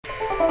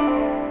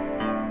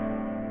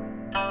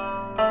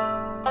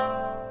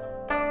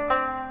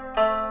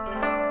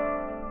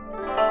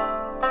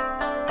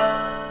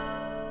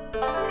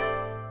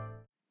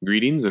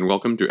Greetings and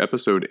welcome to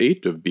episode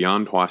 8 of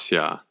Beyond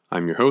Huaxia.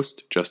 I'm your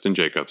host, Justin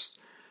Jacobs.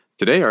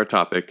 Today our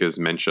topic is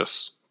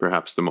Mencius,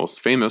 perhaps the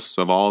most famous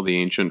of all the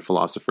ancient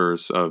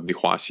philosophers of the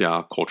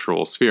Huaxia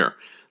cultural sphere.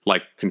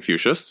 Like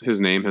Confucius,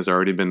 his name has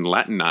already been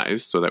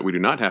Latinized so that we do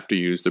not have to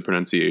use the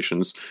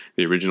pronunciations,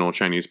 the original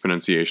Chinese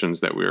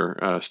pronunciations that we're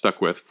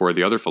stuck with for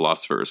the other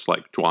philosophers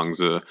like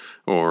Zhuangzi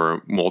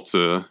or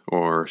Mozi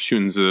or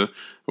Xunzi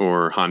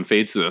or Han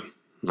Feizi.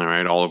 All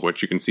right, all of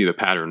which you can see the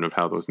pattern of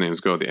how those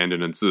names go. They end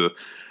in a z.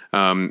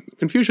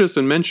 Confucius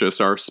and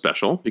Mencius are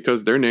special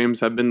because their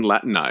names have been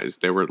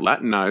Latinized. They were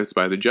Latinized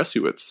by the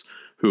Jesuits,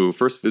 who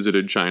first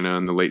visited China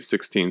in the late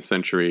 16th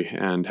century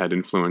and had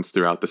influence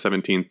throughout the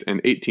 17th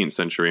and 18th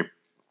century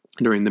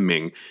during the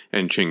Ming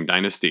and Qing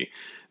dynasty.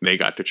 They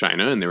got to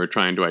China and they were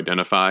trying to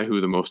identify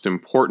who the most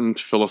important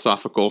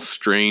philosophical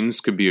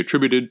strains could be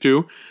attributed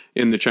to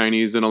in the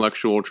Chinese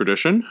intellectual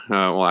tradition,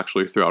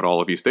 actually throughout all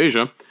of East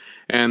Asia.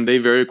 And they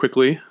very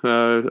quickly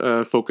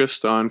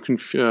focused on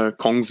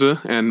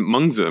Kongzi and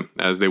Mengzi,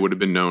 as they would have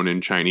been known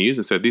in Chinese,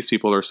 and said these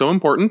people are so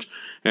important,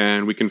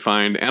 and we can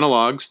find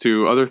analogs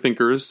to other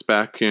thinkers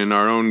back in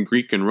our own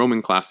Greek and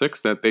Roman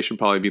classics that they should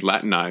probably be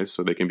Latinized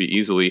so they can be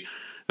easily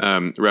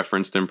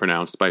referenced and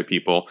pronounced by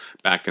people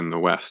back in the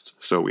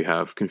West. So we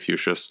have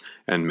Confucius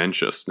and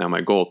Mencius. Now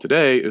my goal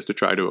today is to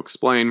try to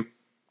explain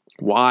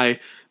why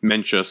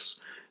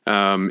Mencius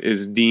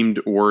is deemed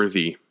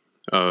worthy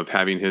of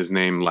having his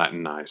name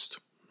Latinized.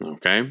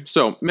 Okay,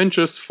 so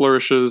Mencius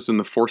flourishes in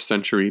the 4th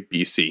century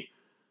BC.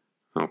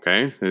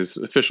 Okay, his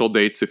official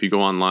dates, if you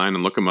go online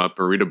and look him up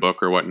or read a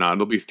book or whatnot,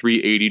 it'll be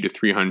 380 to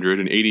 300,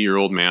 an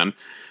 80-year-old man.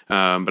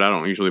 But I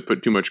don't usually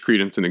put too much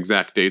credence in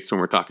exact dates when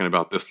we're talking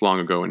about this long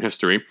ago in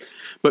history.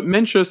 But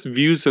Mencius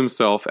views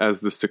himself as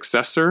the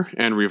successor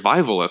and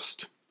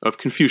revivalist of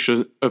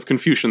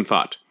Confucian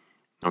thought.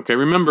 Okay,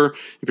 remember,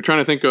 if you're trying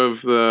to think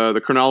of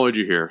the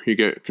chronology here, you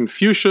get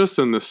Confucius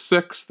in the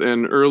 6th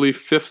and early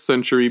 5th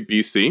century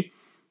BC.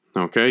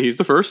 Okay, he's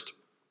the first.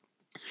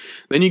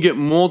 Then you get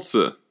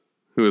Mozi,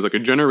 who is like a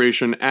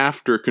generation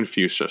after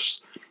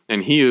Confucius,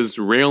 and he is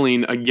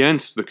railing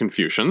against the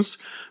Confucians.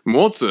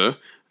 Mozi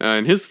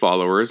and his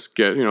followers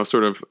get,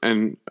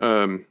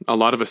 a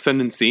lot of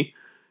ascendancy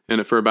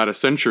and for about a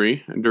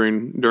century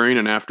during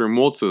and after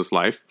Mozi's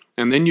life.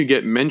 And then you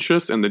get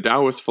Mencius and the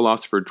Taoist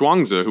philosopher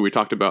Zhuangzi, who we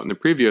talked about in the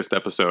previous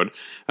episode.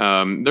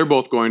 They're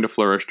both going to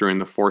flourish during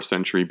the 4th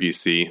century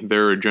BC.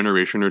 They're a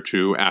generation or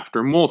two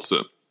after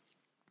Mozi.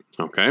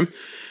 Okay?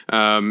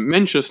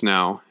 Mencius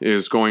now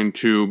is going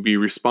to be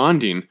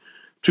responding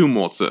to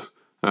Mozi.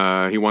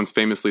 He once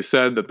famously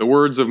said that the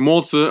words of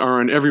Mozi are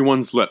on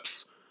everyone's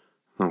lips.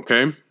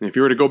 Okay? If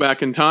you were to go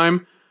back in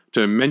time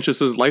to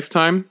Mencius's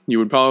lifetime, you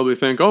would probably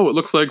think, it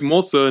looks like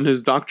Mozi and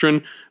his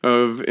doctrine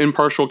of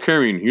impartial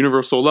caring,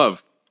 universal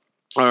love,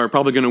 are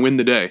probably going to win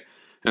the day.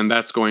 And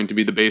that's going to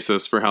be the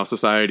basis for how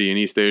society in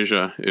East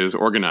Asia is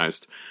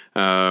organized.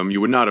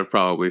 You would not have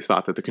probably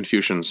thought that the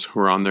Confucians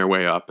were on their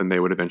way up and they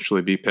would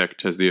eventually be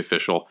picked as the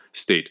official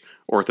state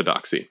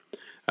orthodoxy.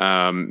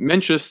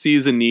 Mencius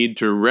sees a need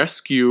to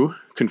rescue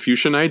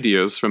Confucian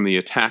ideas from the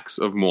attacks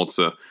of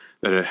Mozi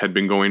that had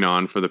been going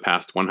on for the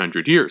past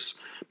 100 years.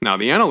 Now,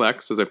 the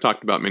Analects, as I've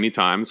talked about many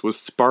times, was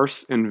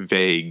sparse and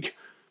vague.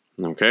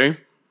 Okay?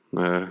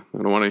 I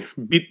don't want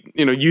to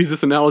use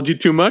this analogy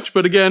too much,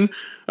 but again,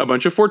 a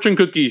bunch of fortune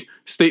cookie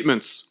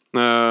statements.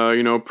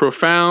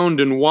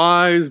 Profound and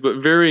wise, but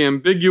very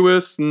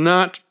ambiguous,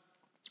 not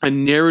a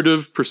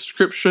narrative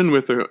prescription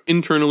with an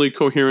internally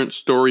coherent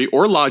story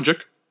or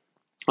logic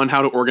on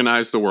how to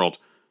organize the world.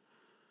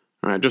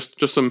 All right, just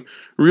some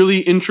really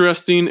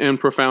interesting and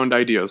profound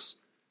ideas,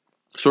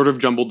 sort of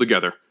jumbled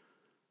together.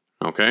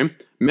 Okay?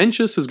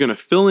 Mencius is going to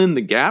fill in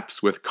the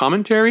gaps with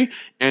commentary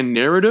and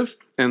narrative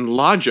and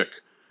logic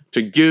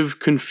to give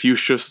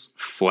Confucius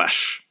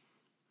flesh.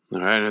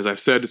 All right, and as I've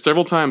said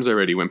several times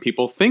already, when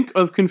people think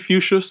of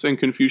Confucius and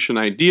Confucian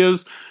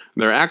ideas,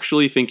 they're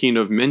actually thinking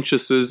of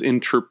Mencius's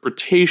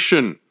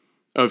interpretation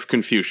of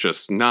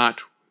Confucius,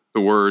 not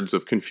the words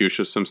of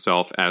Confucius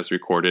himself as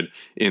recorded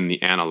in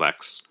the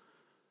Analects.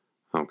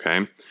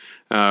 Okay?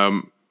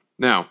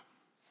 Now,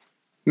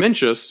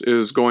 Mencius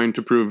is going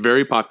to prove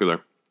very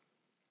popular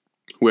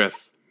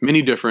with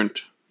many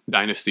different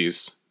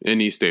dynasties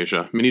in East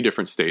Asia, many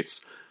different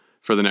states,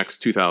 for the next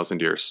 2,000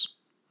 years,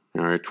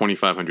 all right,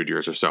 2,500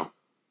 years or so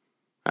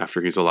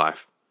after he's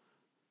alive.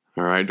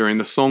 All right, during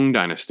the Song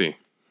dynasty,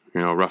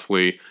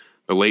 roughly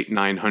the late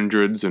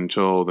 900s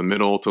until the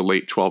middle to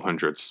late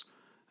 1200s,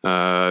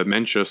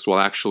 Mencius will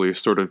actually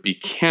sort of be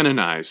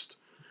canonized,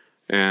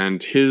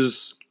 and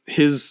his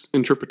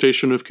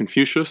interpretation of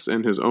Confucius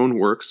and his own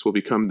works will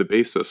become the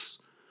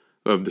basis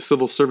of the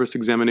civil service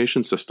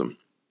examination system.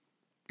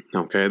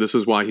 Okay, this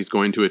is why he's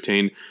going to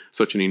attain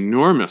such an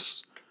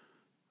enormous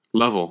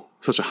level,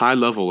 such a high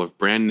level of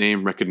brand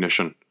name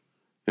recognition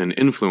and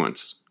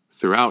influence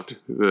throughout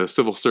the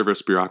civil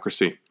service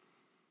bureaucracy.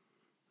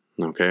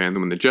 Okay, and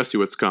then when the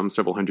Jesuits come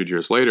several hundred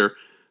years later,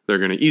 they're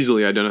going to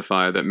easily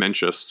identify that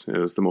Mencius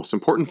is the most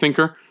important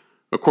thinker,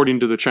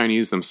 according to the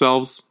Chinese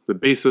themselves, the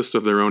basis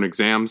of their own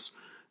exams,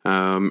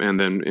 And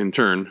then, in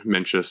turn,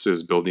 Mencius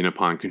is building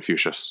upon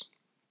Confucius.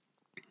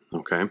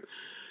 Okay.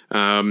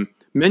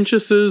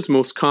 Mencius's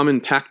most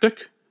common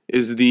tactic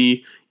is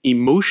the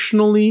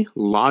emotionally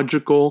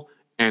logical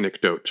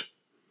anecdote.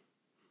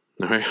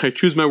 All right, I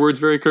choose my words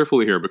very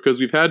carefully here because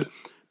we've had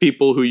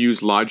people who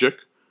use logic.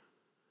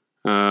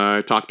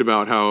 I talked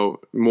about how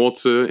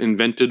Mozi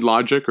invented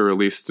logic, or at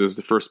least is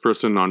the first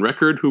person on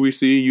record who we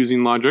see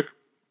using logic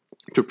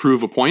to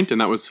prove a point,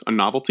 and that was a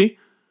novelty.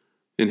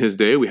 In his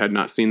day, we had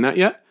not seen that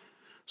yet.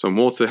 So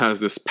Mozi has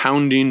this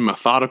pounding,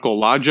 methodical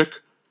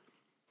logic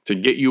to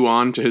get you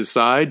on to his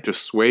side, to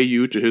sway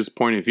you to his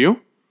point of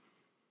view.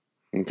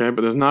 Okay,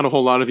 but there's not a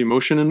whole lot of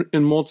emotion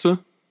in Mozi.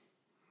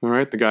 All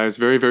right, the guy is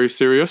very, very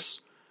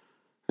serious,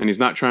 and he's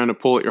not trying to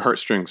pull at your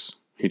heartstrings.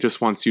 He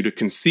just wants you to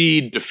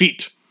concede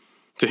defeat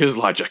to his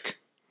logic.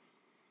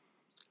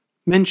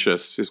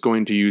 Mencius is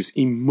going to use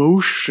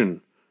emotional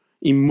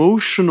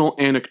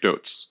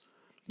anecdotes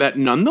that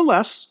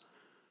nonetheless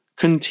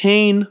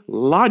contain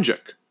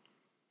logic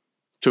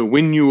to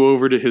win you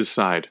over to his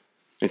side.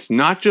 It's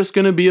not just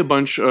going to be a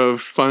bunch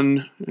of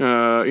fun,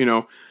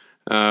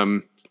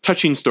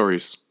 touching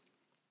stories.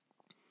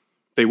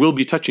 They will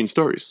be touching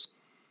stories.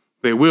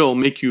 They will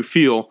make you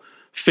feel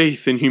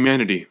faith in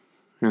humanity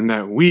and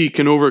that we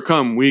can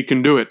overcome, we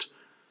can do it.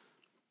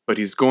 But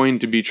he's going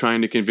to be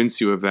trying to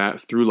convince you of that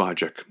through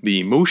logic, the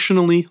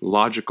emotionally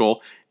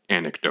logical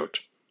anecdote.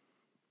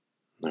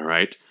 All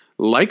right?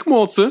 Like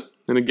Mozi,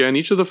 and again,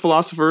 each of the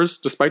philosophers,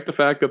 despite the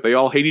fact that they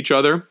all hate each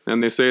other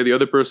and they say the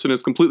other person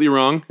is completely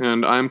wrong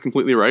and I'm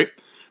completely right,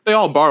 they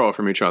all borrow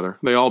from each other.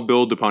 They all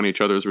build upon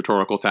each other's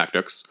rhetorical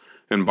tactics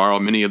and borrow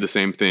many of the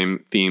same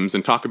themes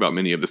and talk about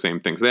many of the same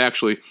things. They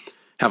actually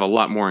have a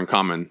lot more in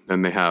common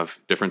than they have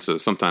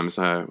differences. Sometimes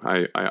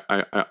I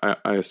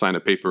assign a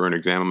paper or an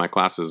exam in my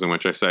classes in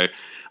which I say,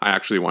 I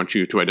actually want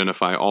you to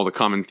identify all the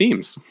common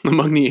themes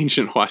among the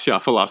ancient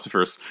Huaxia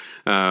philosophers.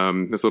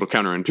 It's a little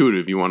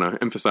counterintuitive. You want to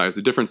emphasize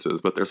the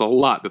differences, but there's a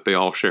lot that they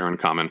all share in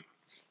common.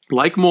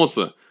 Like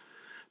Mozi,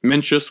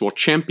 Mencius will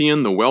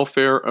champion the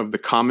welfare of the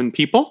common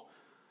people,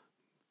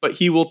 but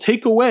he will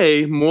take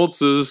away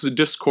Mozi's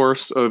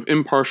discourse of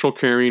impartial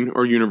caring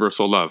or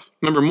universal love.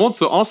 Remember,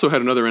 Mozi also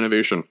had another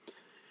innovation.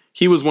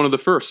 He was one of the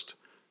first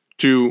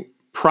to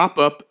prop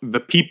up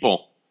the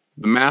people,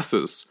 the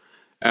masses,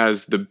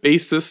 as the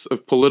basis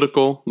of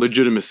political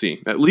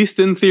legitimacy, at least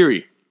in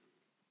theory.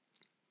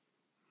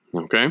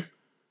 Okay?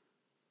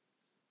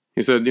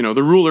 He said,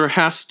 the ruler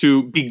has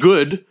to be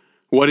good.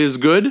 What is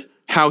good?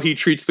 How he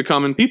treats the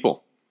common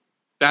people.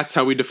 That's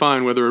how we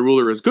define whether a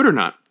ruler is good or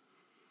not.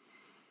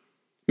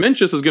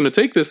 Mencius is going to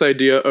take this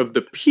idea of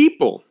the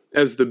people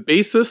as the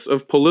basis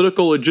of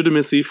political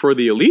legitimacy for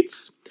the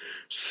elites,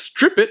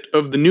 strip it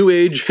of the new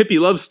age hippie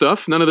love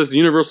stuff, none of this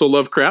universal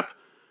love crap,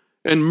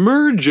 and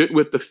merge it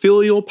with the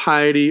filial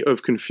piety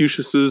of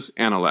Confucius's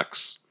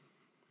Analects.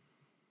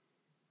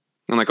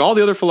 And like all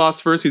the other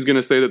philosophers, he's going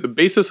to say that the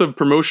basis of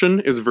promotion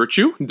is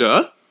virtue,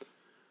 duh.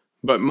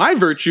 But my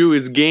virtue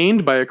is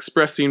gained by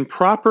expressing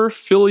proper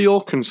filial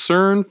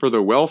concern for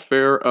the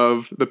welfare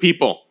of the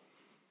people,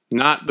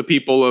 not the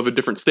people of a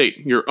different state,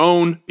 your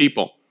own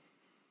people.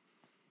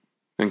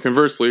 And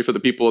conversely, for the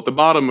people at the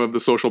bottom of the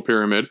social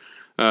pyramid,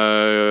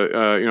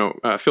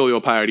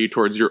 filial piety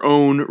towards your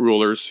own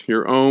rulers,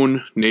 your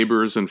own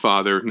neighbors and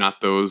father,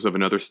 not those of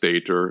another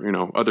state or,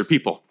 other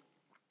people.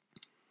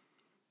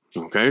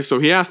 Okay, so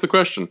he asked the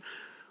question,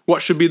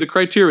 what should be the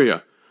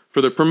criteria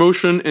for the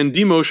promotion and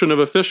demotion of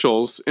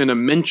officials in a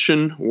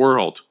Mencian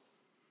world?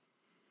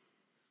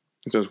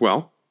 He says,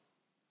 well,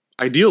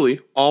 ideally,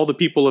 all the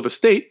people of a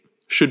state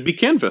should be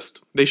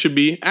canvassed. They should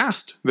be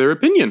asked their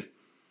opinion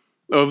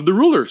of the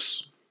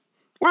rulers.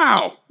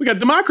 Wow, we got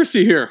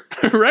democracy here,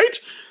 right?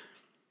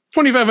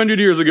 2,500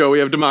 years ago, we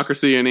have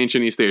democracy in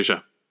ancient East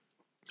Asia.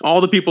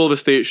 All the people of a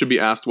state should be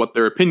asked what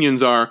their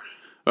opinions are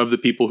of the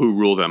people who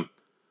rule them.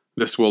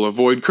 This will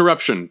avoid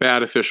corruption.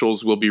 Bad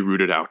officials will be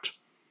rooted out.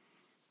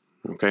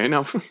 Okay,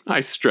 now,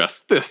 I stress,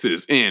 this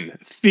is in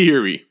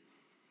theory.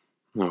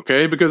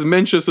 Okay, because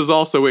Mencius is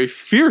also a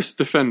fierce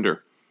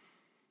defender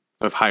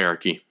of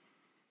hierarchy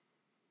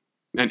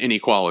and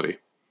inequality.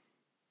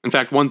 In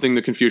fact, one thing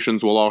the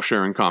Confucians will all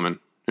share in common,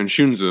 and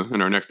Xunzi,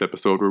 in our next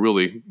episode, will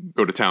really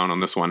go to town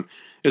on this one,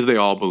 is they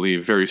all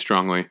believe very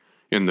strongly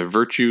in the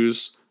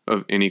virtues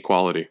of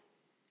inequality.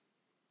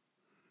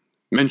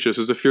 Mencius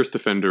is a fierce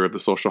defender of the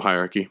social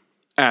hierarchy,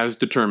 as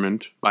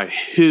determined by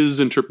his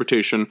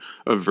interpretation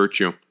of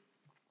virtue.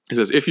 He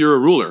says, if you're a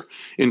ruler,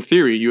 in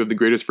theory, you have the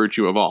greatest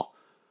virtue of all.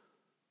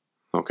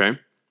 Okay?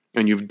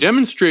 And you've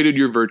demonstrated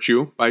your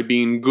virtue by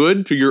being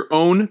good to your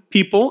own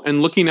people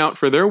and looking out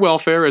for their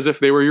welfare as if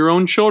they were your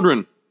own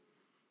children.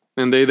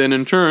 And they then,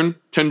 in turn,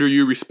 tender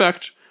you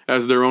respect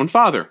as their own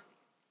father.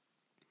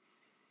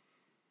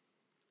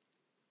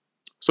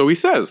 So he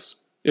says,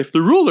 if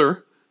the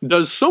ruler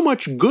does so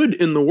much good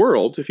in the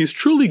world, if he's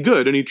truly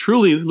good and he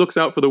truly looks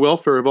out for the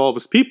welfare of all of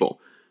his people,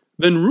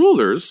 then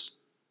rulers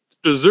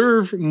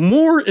deserve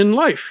more in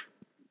life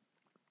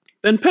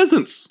than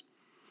peasants.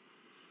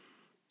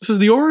 This is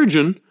the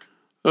origin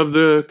of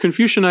the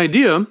Confucian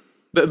idea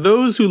that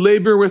those who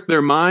labor with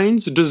their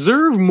minds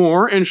deserve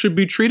more and should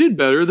be treated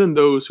better than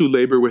those who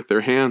labor with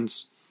their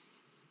hands.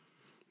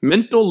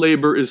 Mental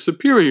labor is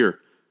superior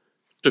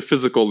to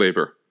physical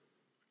labor.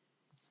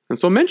 And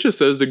so Mencius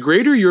says the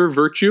greater your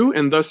virtue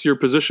and thus your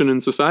position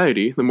in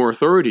society, the more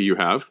authority you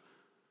have,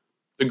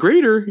 the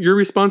greater your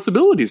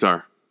responsibilities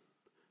are.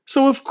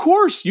 So of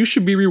course you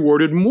should be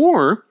rewarded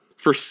more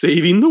for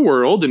saving the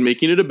world and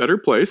making it a better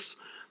place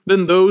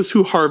than those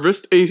who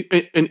harvest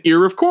an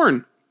ear of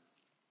corn.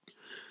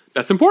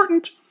 That's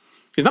important.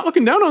 He's not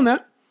looking down on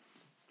that.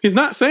 He's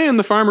not saying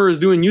the farmer is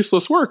doing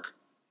useless work.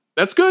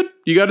 That's good.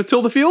 You got to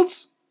till the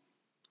fields.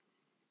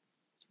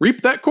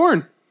 Reap that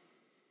corn.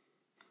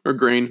 Or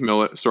grain,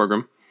 millet,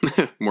 sorghum.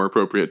 More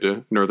appropriate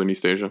to Northern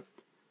East Asia.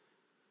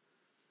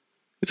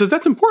 It says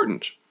that's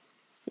important.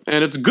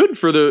 And it's good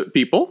for the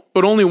people,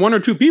 but only 1 or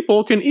 2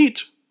 people can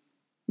eat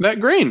that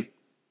grain.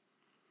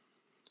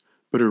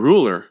 But a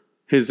ruler,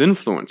 his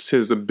influence,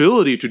 his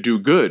ability to do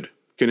good,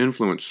 can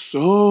influence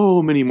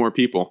so many more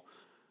people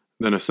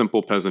than a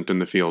simple peasant in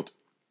the field.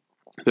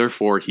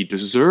 Therefore, he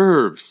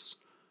deserves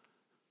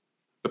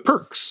the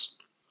perks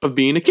of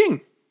being a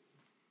king.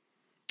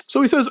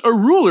 So he says a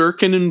ruler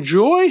can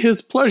enjoy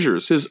his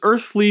pleasures, his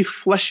earthly,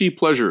 fleshy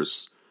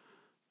pleasures,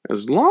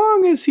 as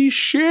long as he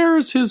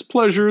shares his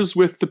pleasures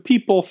with the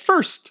people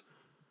first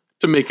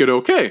to make it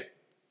okay.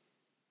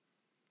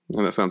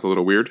 Well, that sounds a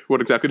little weird.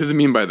 What exactly does he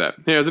mean by that?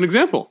 Here's an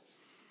example.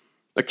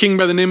 A king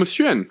by the name of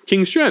Xuan,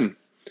 King Xuan,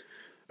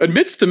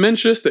 admits to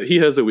Mencius that he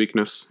has a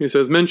weakness. He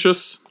says,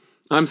 Mencius,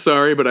 I'm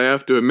sorry, but I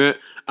have to admit,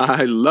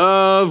 I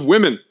love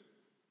women.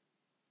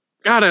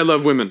 God, I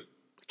love women.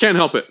 Can't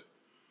help it.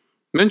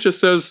 Mencius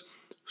says,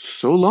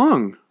 so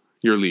long,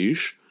 your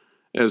liege,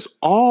 as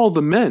all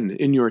the men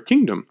in your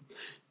kingdom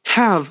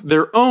have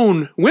their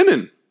own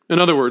women. In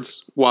other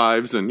words,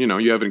 wives, and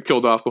you haven't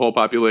killed off the whole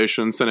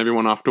population, sent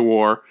everyone off to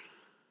war.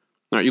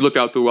 All right, you look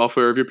out the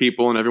welfare of your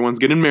people and everyone's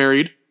getting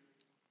married.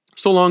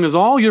 So long as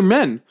all your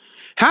men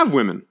have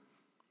women,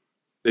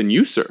 then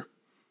you, sir,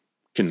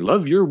 can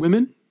love your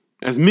women,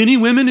 as many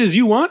women as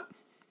you want,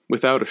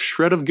 without a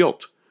shred of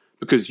guilt,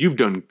 because you've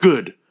done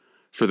good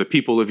for the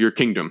people of your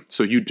kingdom.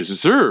 So you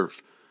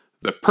deserve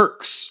the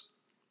perks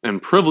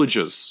and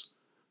privileges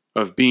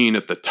of being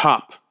at the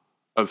top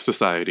of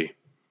society,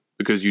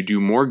 because you do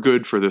more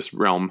good for this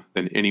realm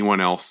than anyone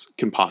else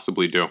can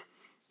possibly do.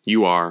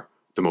 You are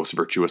the most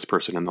virtuous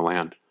person in the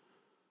land.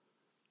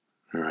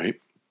 All right.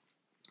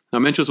 Now,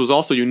 Mencius was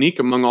also unique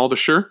among all the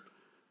shur.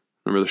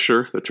 Remember the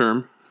shur, the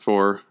term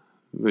for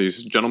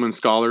these gentlemen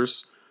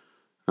scholars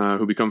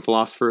who become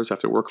philosophers, have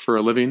to work for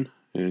a living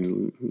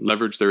and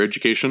leverage their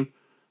education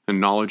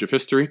and knowledge of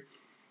history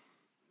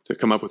to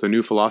come up with a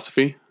new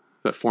philosophy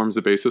that forms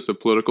the basis of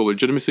political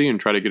legitimacy and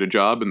try to get a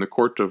job in the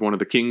court of one of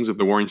the kings of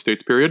the Warring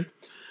States period.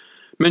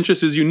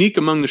 Mencius is unique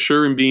among the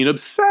shur in being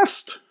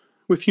obsessed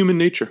with human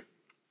nature.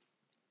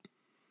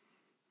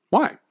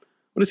 Why?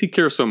 What does he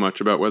care so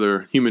much about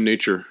whether human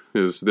nature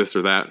is this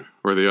or that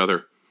or the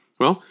other?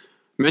 Well,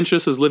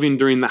 Mencius is living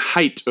during the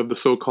height of the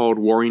so-called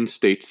Warring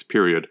States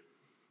period,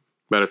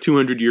 about a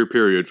 200-year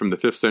period from the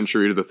 5th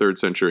century to the 3rd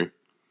century,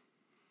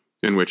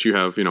 in which you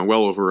have,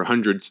 well over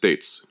 100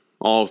 states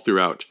all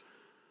throughout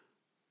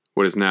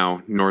what is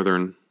now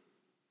northern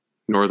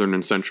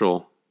and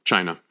central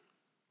China,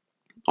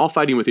 all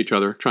fighting with each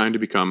other, trying to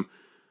become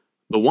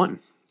the one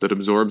that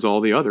absorbs all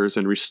the others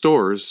and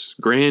restores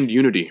grand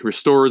unity,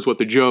 restores what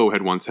the Zhou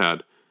had once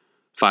had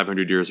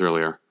 500 years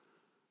earlier.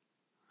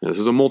 This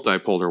is a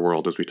multipolar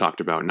world, as we talked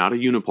about, not a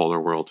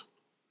unipolar world.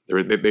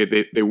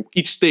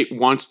 Each state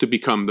wants to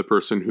become the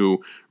person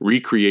who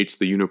recreates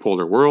the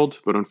unipolar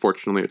world, but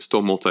unfortunately it's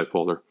still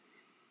multipolar.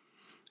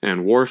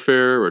 And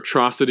warfare,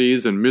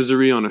 atrocities, and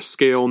misery on a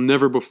scale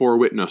never before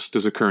witnessed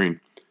is occurring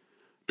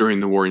during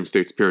the Warring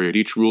States period.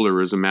 Each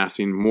ruler is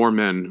amassing more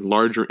men,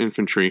 larger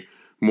infantry,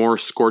 more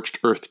scorched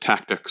earth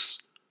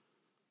tactics.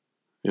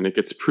 And it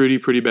gets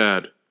pretty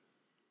bad.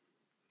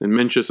 And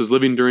Mencius is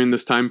living during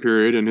this time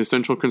period, and his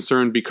central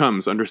concern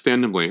becomes,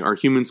 understandably, are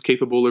humans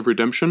capable of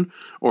redemption,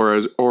 or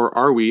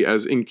are we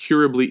as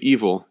incurably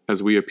evil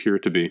as we appear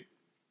to be?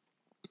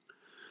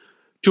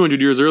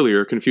 200 years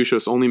earlier,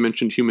 Confucius only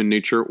mentioned human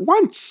nature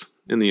once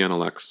in the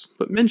Analects,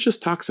 but Mencius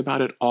talks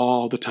about it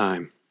all the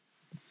time.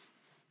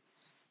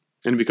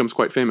 And becomes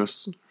quite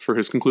famous for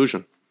his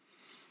conclusion.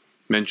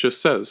 Mencius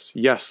says,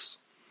 yes,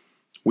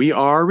 we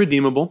are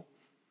redeemable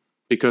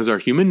because our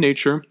human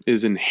nature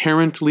is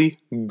inherently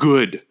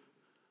good.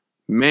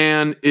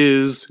 Man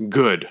is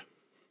good.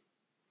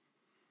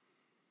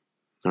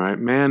 All right,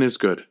 man is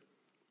good.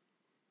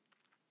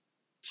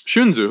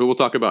 Xunzi, who we'll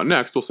talk about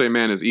next, will say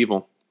man is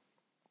evil.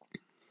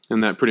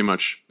 And that pretty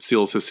much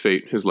seals his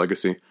fate, his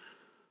legacy.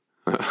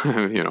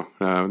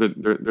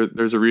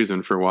 There's a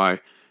reason for why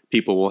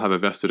people will have a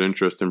vested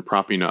interest in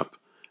propping up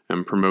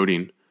and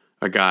promoting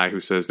a guy who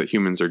says that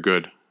humans are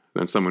good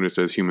than someone who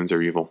says humans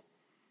are evil.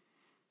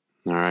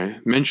 All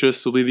right,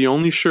 Mencius will be the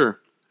only shur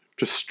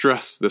to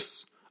stress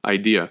this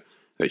idea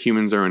that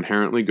humans are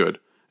inherently good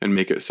and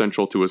make it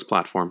central to his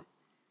platform.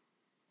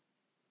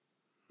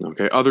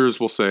 Okay, others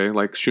will say,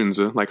 like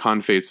Xunzi, like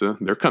Han Feizi,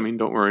 they're coming,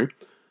 don't worry,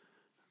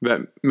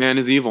 that man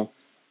is evil,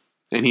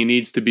 and he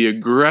needs to be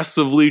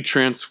aggressively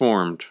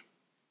transformed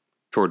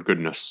toward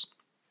goodness.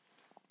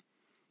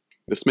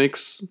 This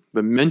makes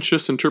the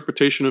Mencius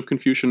interpretation of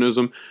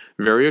Confucianism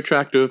very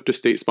attractive to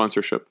state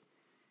sponsorship.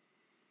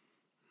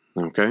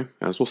 Okay,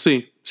 as we'll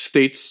see,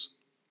 states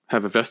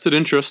have a vested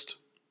interest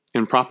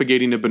in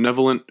propagating a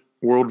benevolent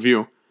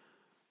worldview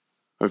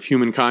of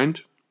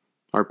humankind,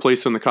 our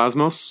place in the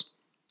cosmos,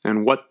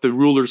 and what the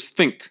rulers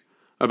think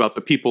about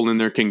the people in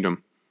their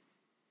kingdom.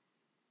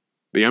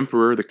 The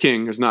emperor, the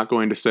king, is not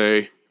going to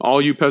say,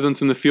 all you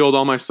peasants in the field,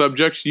 all my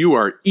subjects, you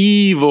are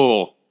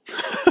evil.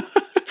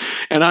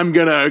 And I'm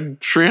going to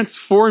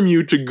transform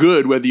you to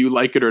good whether you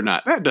like it or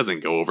not. That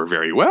doesn't go over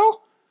very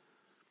well.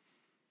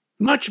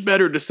 Much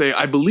better to say,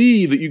 I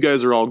believe that you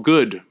guys are all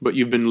good, but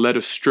you've been led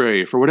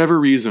astray for whatever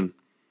reason.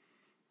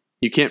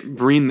 You can't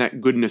bring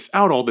that goodness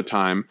out all the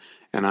time,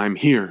 and I'm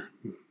here.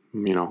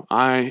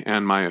 I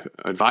and my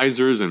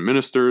advisors and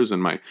ministers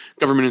and my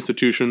government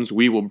institutions,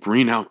 we will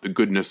bring out the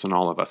goodness in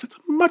all of us. It's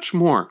a much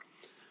more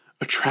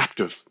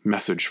attractive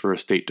message for a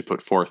state to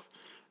put forth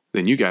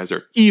than you guys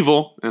are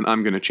evil, and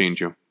I'm going to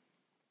change you.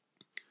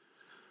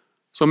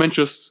 So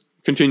Mencius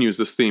continues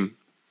this theme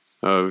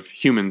of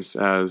humans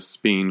as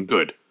being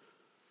good.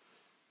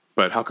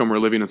 But how come we're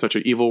living in such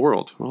an evil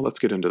world? Well, let's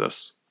get into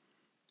this.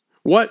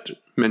 What,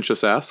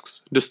 Mencius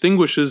asks,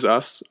 distinguishes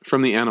us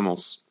from the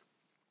animals?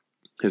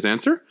 His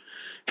answer?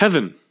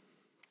 Heaven,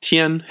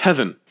 Tian,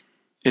 heaven,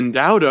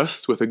 endowed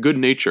us with a good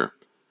nature.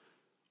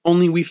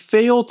 Only we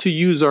fail to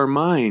use our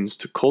minds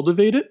to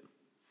cultivate it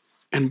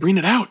and bring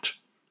it out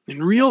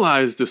and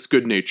realize this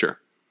good nature.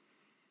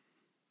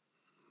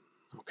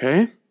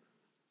 Okay?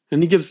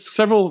 And he gives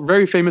several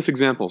very famous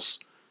examples,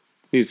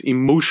 these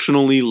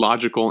emotionally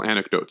logical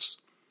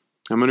anecdotes.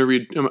 I'm going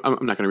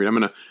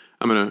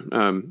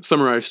to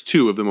summarize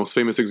two of the most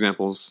famous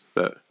examples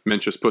that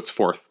Mencius puts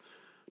forth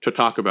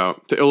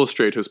to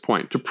illustrate his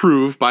point, to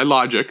prove by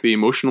logic, the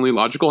emotionally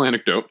logical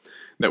anecdote,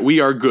 that we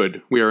are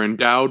good. We are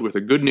endowed with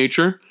a good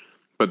nature,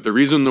 but the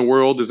reason the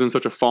world is in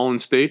such a fallen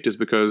state is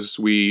because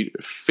we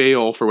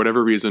fail, for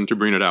whatever reason, to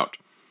bring it out.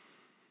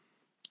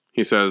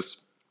 He says,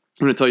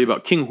 I'm going to tell you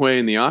about King Hui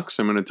and the ox.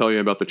 I'm going to tell you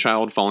about the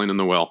child falling in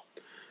the well.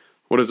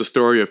 What is the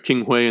story of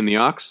King Hui and the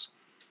ox?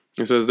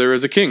 He says there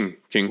is a king,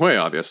 King Hui,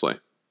 obviously.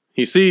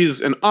 He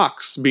sees an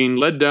ox being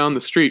led down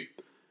the street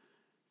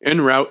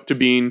en route to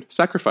being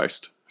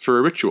sacrificed for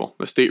a ritual,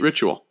 a state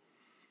ritual.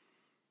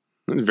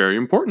 It's very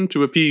important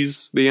to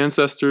appease the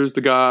ancestors,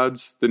 the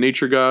gods, the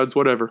nature gods,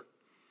 whatever.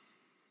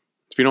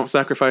 If you don't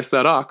sacrifice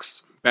that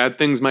ox, bad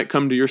things might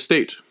come to your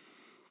state,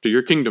 to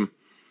your kingdom,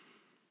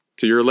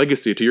 to your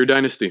legacy, to your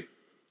dynasty,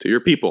 to your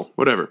people,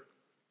 whatever.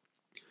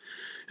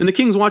 And the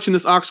king's watching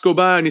this ox go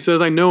by, and he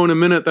says, I know in a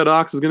minute that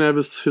ox is going to have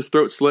his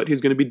throat slit,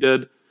 he's going to be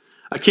dead.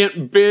 I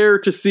can't bear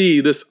to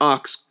see this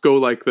ox go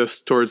like this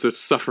towards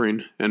its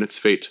suffering and its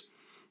fate.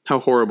 How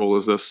horrible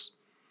is this?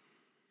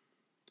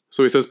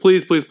 So he says,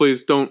 please, please,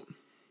 please, don't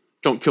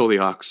kill the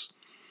ox.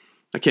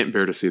 I can't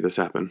bear to see this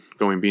happen,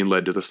 being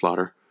led to the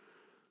slaughter.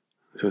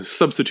 He says,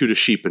 substitute a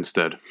sheep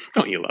instead.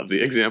 Don't you love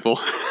the example?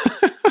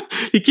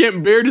 He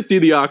can't bear to see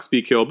the ox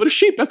be killed, but a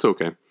sheep, that's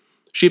okay.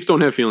 Sheep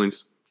don't have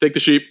feelings. Take the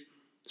sheep.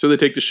 So they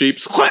take the sheep.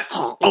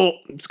 Oh,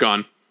 it's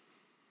gone.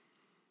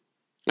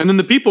 And then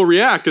the people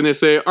react and they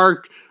say,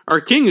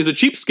 our king is a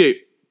cheapskate.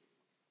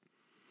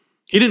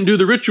 He didn't do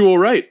the ritual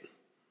right.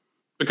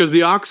 Because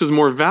the ox is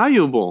more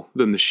valuable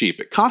than the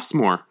sheep. It costs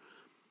more.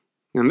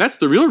 And that's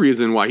the real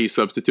reason why he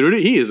substituted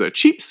it. He is a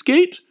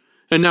cheapskate.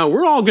 And now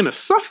we're all going to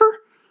suffer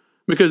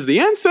because the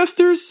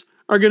ancestors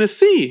are going to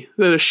see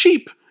that a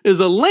sheep is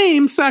a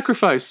lame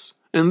sacrifice.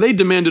 And they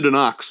demanded an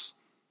ox.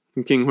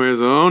 And King Hui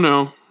is, oh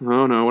no,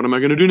 what am I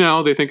going to do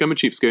now? They think I'm a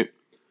cheapskate.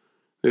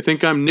 They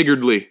think I'm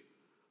niggardly.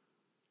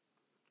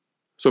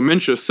 So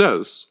Mencius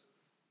says,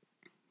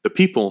 the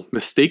people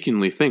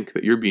mistakenly think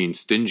that you're being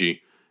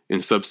stingy in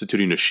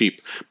substituting a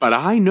sheep. But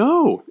I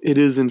know it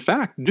is in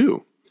fact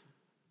due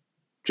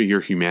to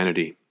your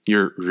humanity,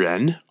 your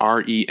Ren,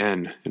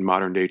 R-E-N, in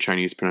modern day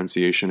Chinese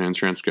pronunciation and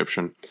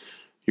transcription,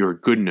 your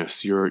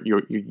goodness, your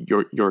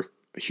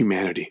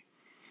humanity.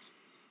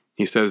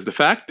 He says, the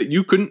fact that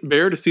you couldn't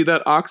bear to see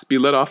that ox be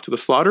led off to the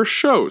slaughter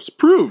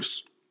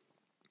proves,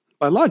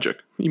 by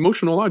logic,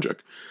 emotional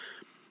logic,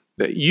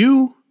 that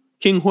you,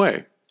 King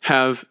Hui,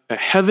 have a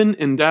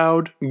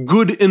heaven-endowed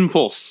good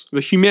impulse,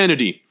 the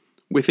humanity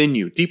within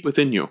you, deep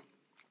within you.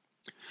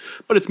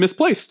 But it's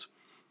misplaced,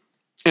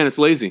 and it's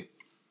lazy.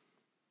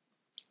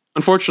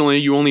 Unfortunately,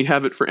 you only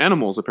have it for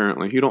animals,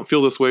 apparently. You don't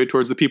feel this way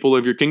towards the people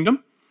of your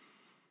kingdom,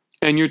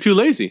 and you're too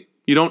lazy.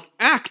 You don't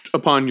act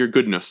upon your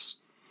goodness.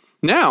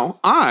 Now,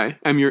 I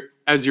am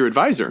as your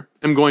advisor,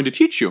 am going to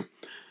teach you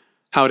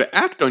how to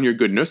act on your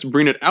goodness,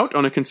 bring it out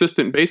on a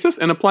consistent basis,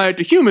 and apply it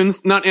to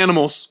humans, not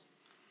animals.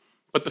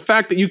 But the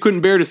fact that you couldn't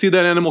bear to see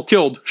that animal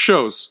killed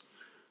shows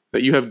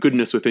that you have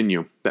goodness within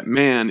you, that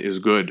man is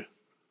good.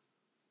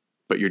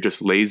 But you're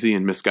just lazy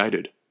and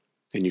misguided,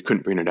 and you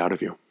couldn't bring it out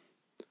of you.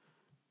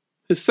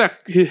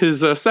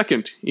 his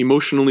second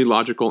emotionally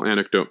logical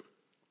anecdote.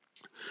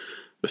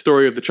 The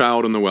story of the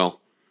child in the well.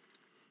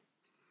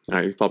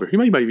 You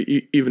might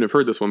even have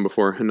heard this one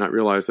before and not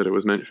realize that it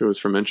was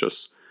from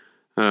Mencius.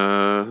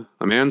 A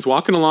man's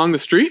walking along the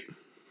street.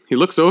 He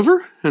looks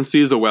over and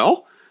sees a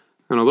well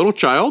and a little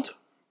child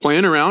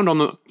playing around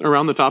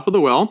around the top of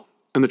the well,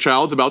 and the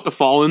child's about to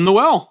fall in the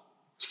well.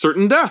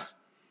 Certain death.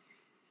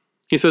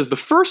 He says the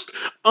first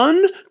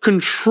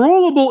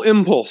uncontrollable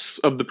impulse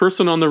of the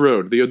person on the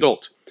road, the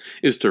adult,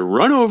 is to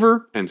run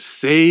over and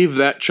save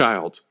that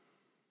child.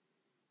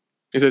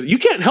 He says, you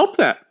can't help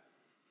that.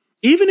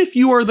 Even if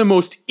you are the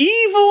most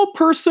evil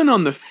person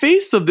on the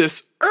face of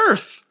this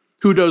earth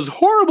who does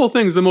horrible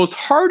things, the most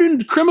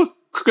hardened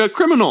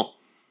criminal.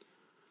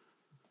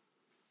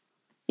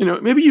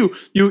 Maybe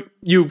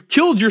you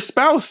killed your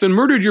spouse and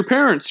murdered your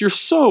parents. You're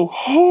so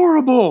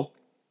horrible.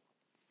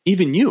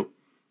 Even you.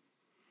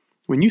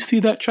 When you see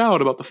that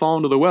child about to fall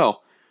into the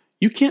well,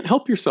 you can't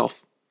help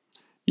yourself.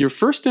 Your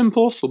first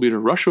impulse will be to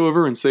rush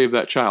over and save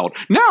that child.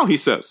 Now, he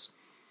says,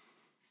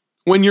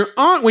 when you're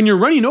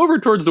running over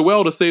towards the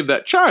well to save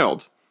that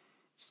child,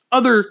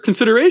 other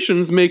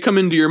considerations may come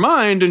into your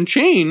mind and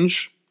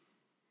change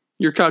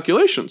your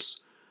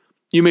calculations.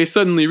 You may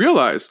suddenly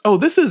realize, oh,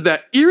 this is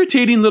that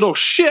irritating little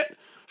shit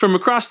from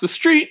across the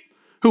street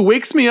who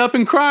wakes me up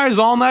and cries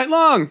all night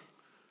long.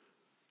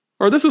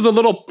 Or this is a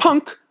little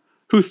punk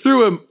who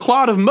threw a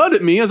clod of mud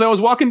at me as I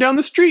was walking down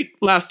the street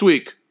last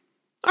week.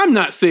 I'm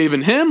not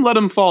saving him, let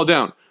him fall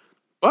down.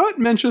 But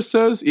Mencius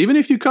says, even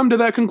if you come to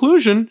that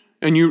conclusion,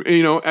 and you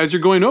as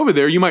you're going over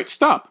there, you might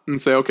stop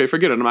and say, okay,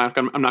 forget it, I'm not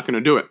going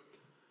to do it.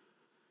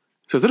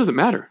 He says, that doesn't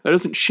matter. That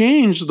doesn't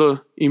change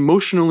the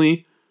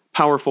emotionally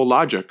powerful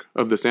logic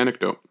of this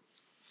anecdote.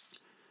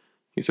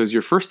 He says,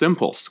 your first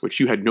impulse, which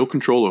you had no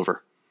control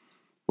over,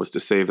 was to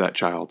save that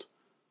child.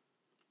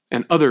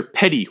 And other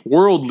petty,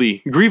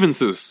 worldly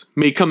grievances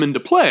may come into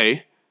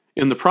play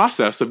in the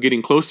process of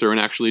getting closer and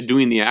actually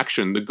doing the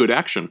action, the good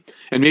action.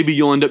 And maybe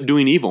you'll end up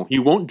doing evil.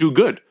 You won't do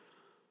good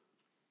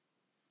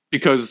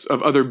because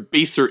of other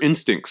baser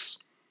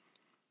instincts.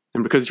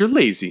 And because you're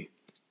lazy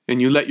and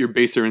you let your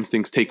baser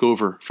instincts take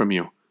over from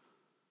you.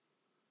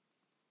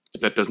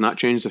 But that does not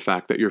change the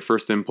fact that your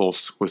first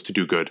impulse was to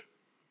do good.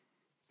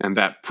 And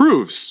that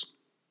proves,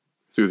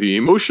 through the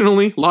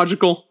emotionally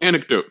logical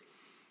anecdote,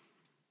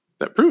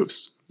 that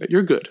proves that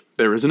you're good.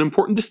 There is an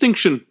important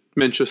distinction,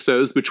 Mencius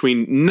says,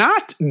 between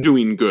not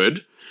doing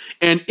good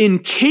and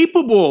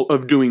incapable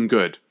of doing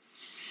good.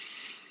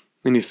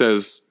 And he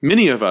says,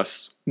 many of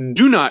us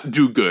do not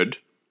do good,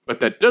 but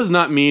that does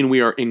not mean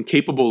we are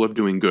incapable of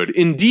doing good.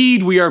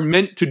 Indeed, we are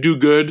meant to do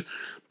good,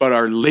 but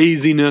our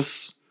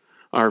laziness,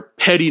 our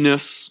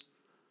pettiness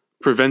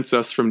prevents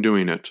us from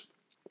doing it.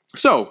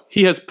 So,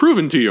 he has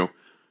proven to you,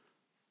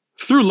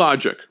 through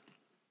logic,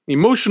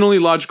 emotionally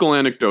logical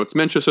anecdotes,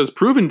 Mencius has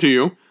proven to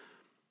you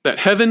that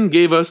heaven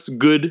gave us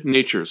good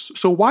natures.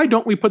 So why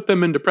don't we put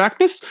them into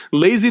practice?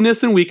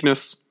 Laziness and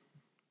weakness.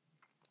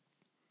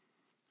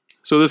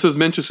 So this is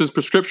Mencius's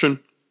prescription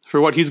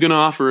for what he's going to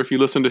offer if you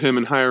listen to him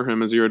and hire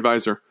him as your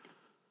advisor.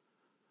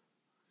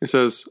 He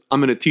says, I'm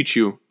going to teach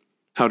you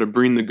how to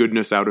bring the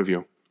goodness out of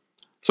you.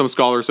 Some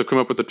scholars have come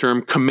up with the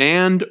term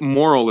command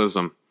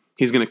moralism.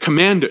 He's going to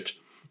command it.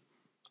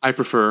 I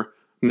prefer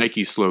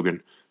Nike's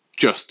slogan,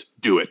 just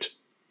do it.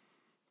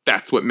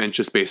 That's what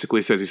Mencius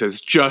basically says. He says,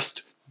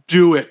 just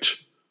do it.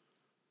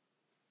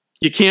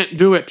 You can't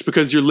do it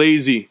because you're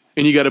lazy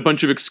and you got a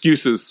bunch of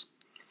excuses.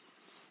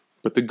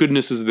 But the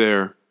goodness is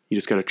there. You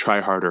just got to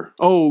try harder.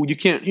 Oh, you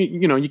can't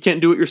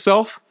do it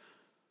yourself?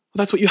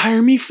 Well, that's what you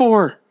hire me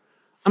for.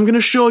 I'm going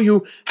to show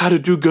you how to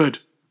do good.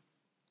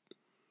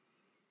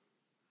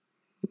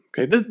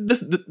 Okay,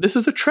 this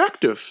is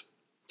attractive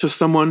to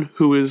someone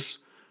who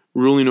is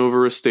ruling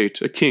over a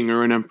state, a king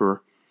or an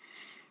emperor.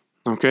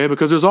 Okay,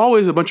 because there's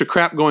always a bunch of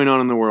crap going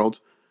on in the world.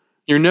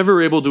 You're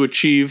never able to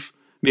achieve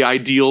the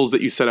ideals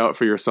that you set out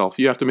for yourself.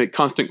 You have to make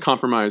constant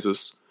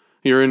compromises.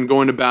 You're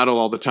going to battle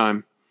all the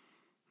time.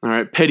 All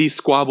right, petty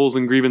squabbles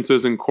and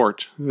grievances in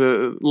court.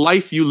 The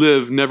life you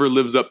live never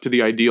lives up to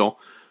the ideal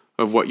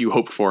of what you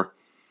hoped for.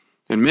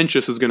 And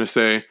Mencius is going to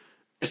say,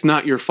 it's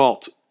not your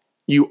fault.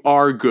 You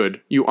are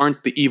good. You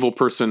aren't the evil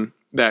person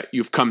that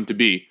you've come to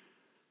be.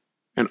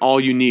 And all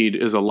you need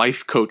is a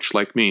life coach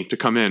like me to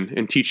come in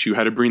and teach you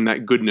how to bring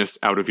that goodness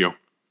out of you.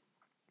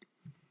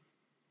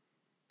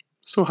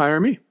 So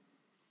hire me.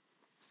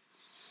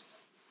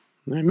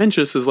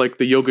 Mencius is like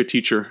the yoga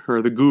teacher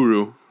or the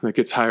guru that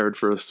gets hired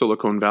for a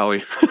Silicon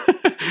Valley,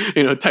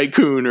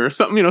 tycoon or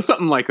something,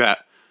 something like that.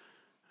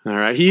 All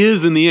right. He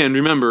is in the end.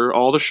 Remember,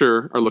 all the Shi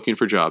are looking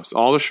for jobs.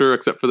 All the Shi,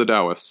 except for the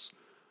Taoists,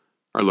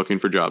 are looking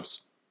for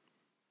jobs.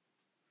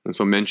 And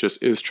so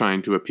Mencius is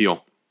trying to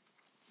appeal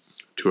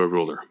to a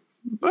ruler.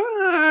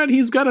 But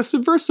he's got a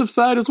subversive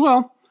side as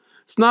well.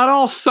 It's not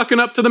all sucking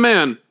up to the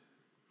man.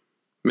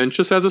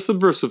 Mencius has a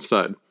subversive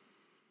side.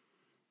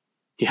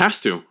 He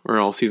has to, or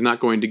else he's not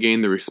going to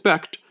gain the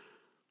respect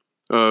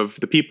of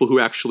the people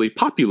who actually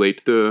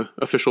populate the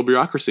official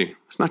bureaucracy.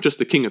 It's not just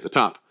the king at the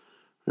top.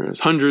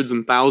 There's hundreds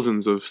and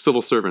thousands of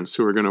civil servants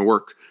who are going to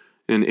work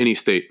in any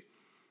state.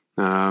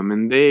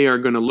 And they are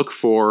going to look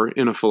for,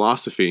 in a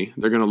philosophy,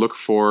 they're going to look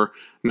for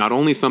not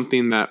only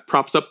something that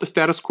props up the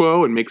status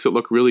quo and makes it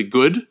look really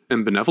good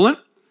and benevolent,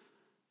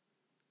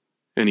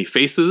 and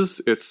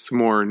effaces its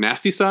more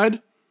nasty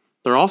side,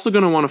 they're also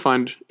going to want to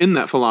find in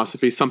that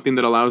philosophy something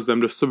that allows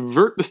them to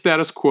subvert the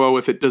status quo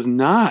if it does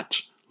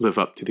not live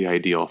up to the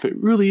ideal, if it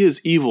really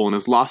is evil and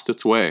has lost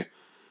its way,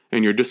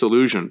 and you're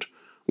disillusioned.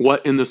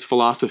 What in this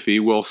philosophy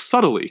will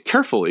subtly,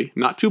 carefully,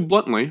 not too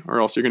bluntly, or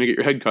else you're going to get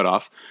your head cut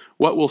off,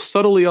 what will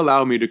subtly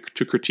allow me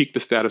to critique the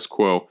status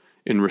quo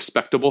in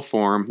respectable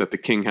form that the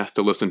king has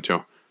to listen to.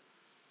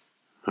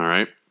 All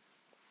right?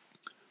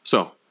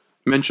 So,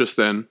 Mencius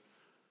then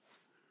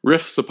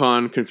riffs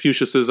upon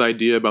Confucius's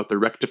idea about the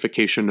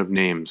rectification of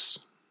names,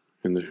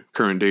 in the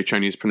current-day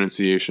Chinese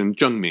pronunciation,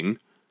 Zhengming.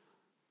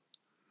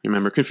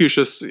 Remember,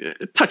 Confucius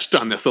touched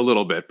on this a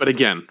little bit, but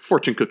again,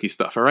 fortune cookie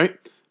stuff, all right?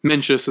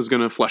 Mencius is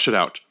going to flesh it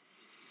out.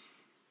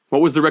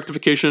 What was the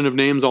rectification of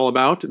names all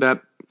about?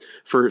 That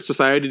for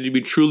society to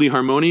be truly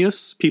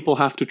harmonious, people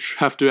have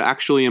to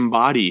actually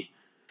embody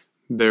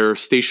their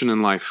station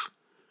in life.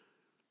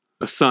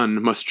 A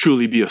son must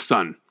truly be a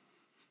son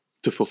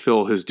to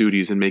fulfill his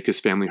duties and make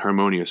his family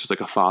harmonious, just like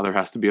a father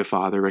has to be a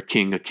father, a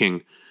king.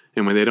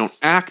 And when they don't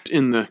act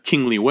in the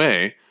kingly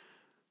way,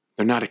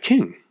 they're not a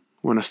king.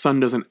 When a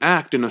son doesn't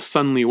act in a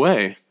sonly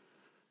way,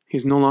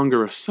 he's no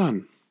longer a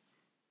son.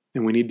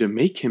 And we need to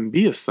make him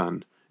be a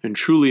son and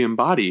truly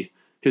embody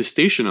his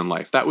station in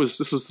life.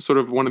 This was sort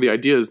of one of the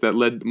ideas that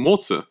led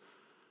Mozi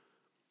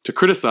to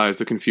criticize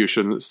the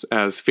Confucians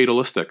as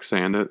fatalistic,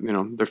 saying that,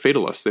 they're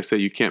fatalists. They say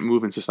you can't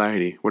move in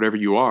society. Whatever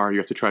you are, you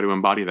have to try to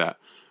embody that.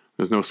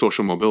 There's no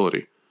social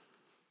mobility.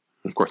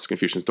 And of course, the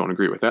Confucians don't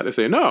agree with that. They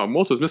say, no,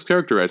 Mozi's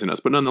mischaracterizing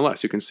us. But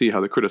nonetheless, you can see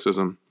how the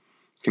criticism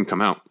can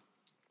come out.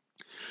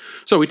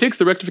 So he takes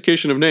the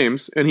rectification of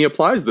names, and he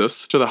applies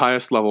this to the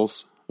highest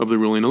levels of the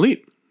ruling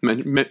elite.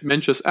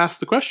 Mencius asks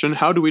the question,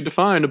 how do we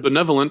define a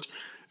benevolent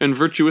and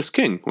virtuous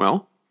king?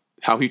 Well,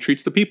 how he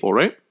treats the people,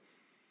 right?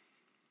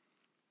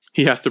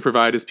 He has to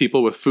provide his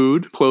people with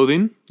food,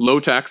 clothing,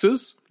 low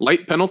taxes,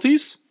 light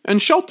penalties,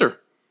 and shelter.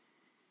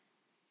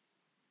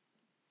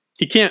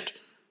 He can't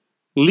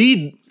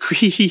lead,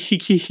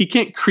 he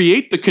can't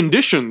create the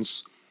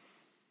conditions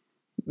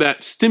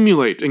that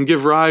stimulate and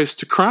give rise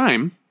to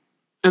crime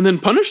and then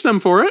punish them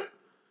for it.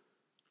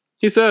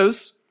 He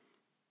says,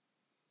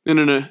 in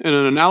an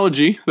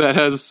analogy that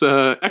has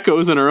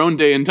echoes in our own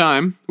day and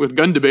time with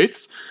gun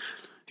debates,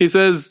 he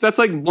says that's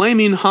like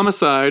blaming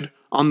homicide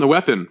on the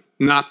weapon,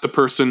 not the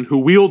person who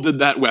wielded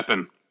that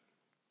weapon.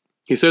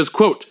 He says,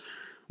 quote,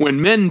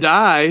 when men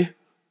die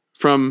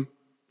from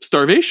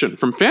starvation,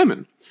 from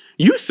famine,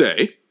 you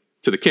say,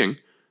 to the king,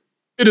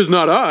 it is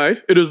not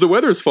I, it is the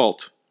weather's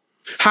fault.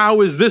 How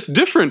is this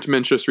different,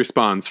 Mencius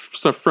responds,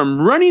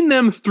 from running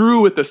them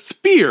through with a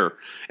spear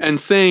and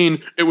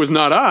saying, it was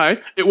not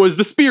I, it was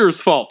the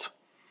spear's fault.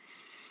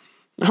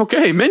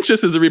 Okay,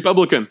 Mencius is a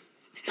Republican.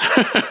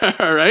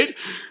 All right?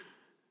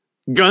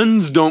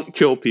 Guns don't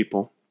kill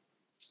people.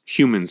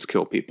 Humans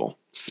kill people.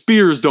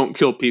 Spears don't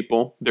kill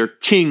people. Their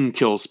king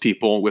kills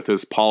people with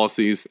his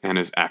policies and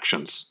his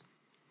actions.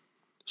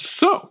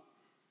 So,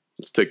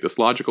 let's take this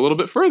logic a little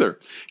bit further.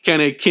 Can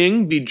a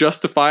king be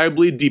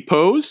justifiably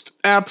deposed?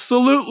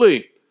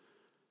 Absolutely.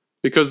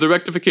 Because the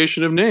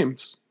rectification of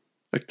names.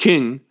 A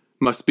king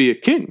must be a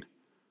king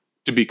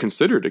to be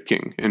considered a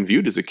king and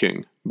viewed as a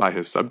king by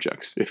his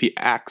subjects. If he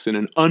acts in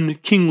an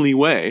unkingly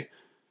way,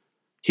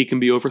 he can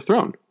be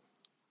overthrown.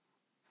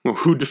 Well,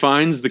 who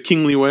defines the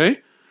kingly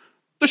way?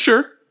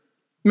 Sure,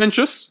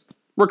 Mencius.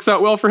 Works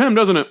out well for him,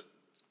 doesn't it?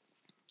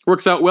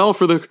 Works out well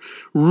for the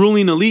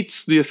ruling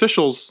elites, the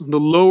officials, the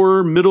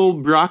lower middle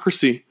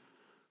bureaucracy,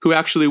 who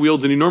actually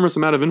wields an enormous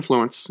amount of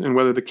influence in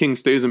whether the king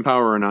stays in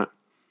power or not.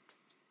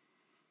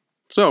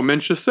 So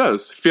Mencius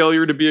says,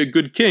 failure to be a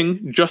good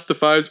king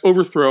justifies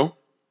overthrow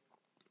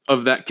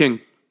of that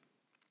king.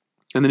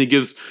 And then he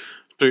gives,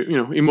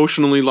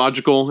 emotionally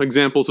logical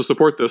examples to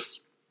support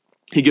this.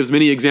 He gives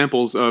many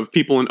examples of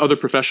people in other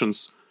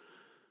professions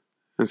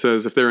and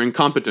says, if they're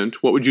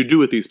incompetent, what would you do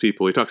with these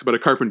people? He talks about a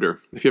carpenter.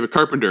 If you have a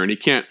carpenter and he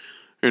can't,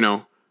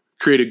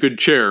 create a good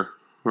chair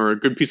or a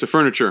good piece of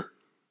furniture,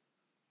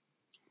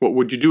 what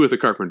would you do with a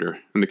carpenter?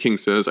 And the king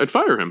says, I'd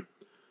fire him.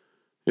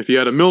 If you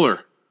had a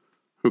miller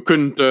who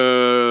couldn't, what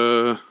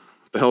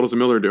the hell does a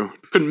miller do?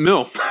 Couldn't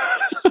mill.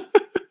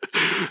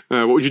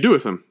 What would you do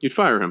with him? You'd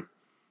fire him.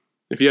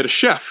 If you had a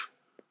chef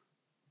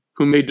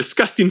who made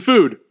disgusting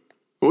food,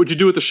 what would you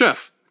do with the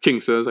chef? The king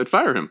says, I'd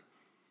fire him.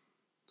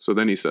 So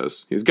then he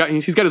says, he's got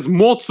his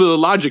Mozi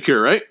logic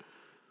here, right?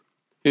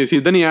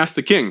 Then he asks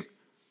the king,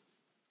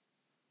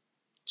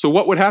 so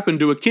what would happen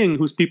to a king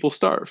whose people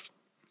starve,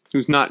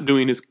 who's not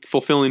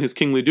fulfilling his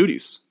kingly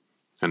duties?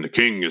 And the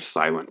king is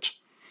silent.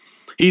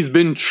 He's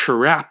been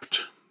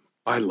trapped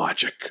by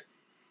logic.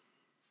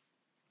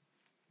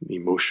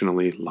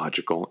 Emotionally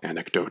logical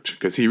anecdote,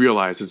 because he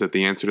realizes that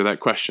the answer to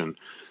that question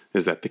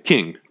is that the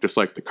king, just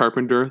like the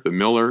carpenter, the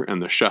miller,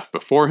 and the chef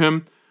before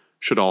him,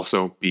 should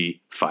also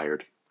be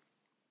fired.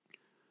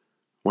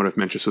 one of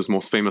Mencius's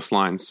most famous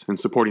lines in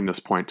supporting this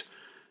point.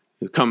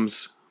 It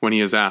comes when he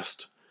is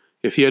asked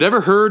if he had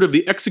ever heard of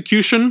the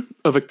execution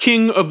of a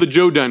king of the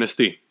Zhou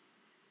dynasty.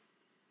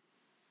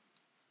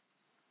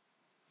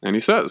 And he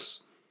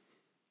says,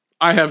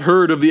 I have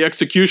heard of the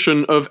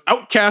execution of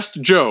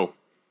outcast Zhou.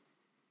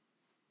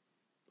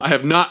 I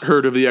have not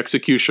heard of the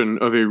execution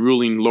of a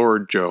ruling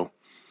Lord Zhou.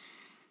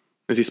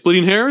 Is he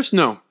splitting hairs?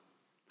 No.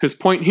 His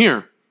point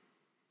here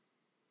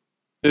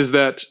is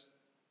that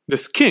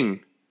this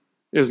king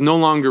is no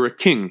longer a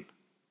king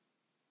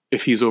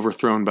if he's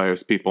overthrown by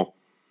his people.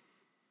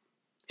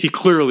 He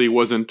clearly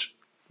wasn't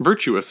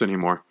virtuous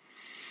anymore.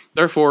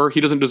 Therefore, he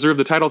doesn't deserve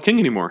the title king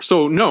anymore.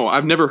 So, no,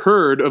 I've never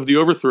heard of the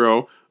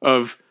overthrow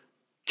of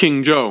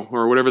King Zhou,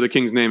 or whatever the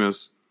king's name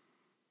is.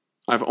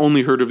 I've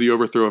only heard of the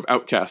overthrow of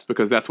outcast,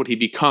 because that's what he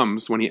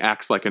becomes when he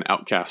acts like an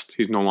outcast.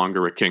 He's no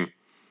longer a king.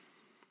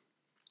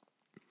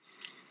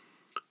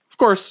 Of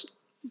course,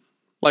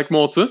 like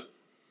Mo-Tzu,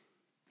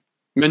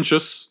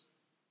 Mencius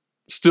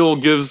still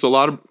gives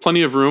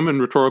plenty of room and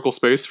rhetorical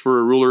space for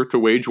a ruler to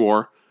wage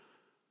war.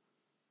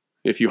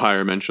 If you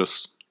hire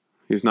Mencius,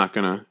 he's not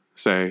going to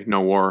say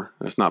no war.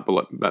 That's not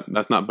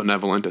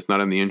benevolent. It's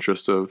not in the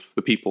interest of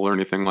the people or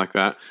anything like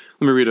that.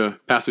 Let me read a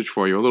passage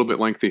for you, a little bit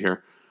lengthy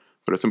here,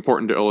 but it's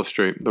important to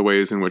illustrate the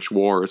ways in which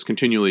war is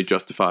continually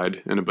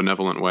justified in a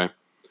benevolent way. It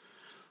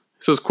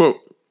says, quote,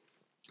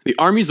 the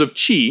armies of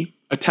Qi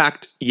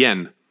attacked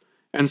Yan,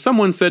 and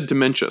someone said to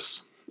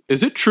Mencius,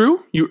 is it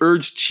true you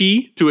urged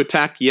Qi to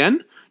attack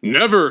Yan?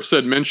 Never,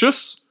 said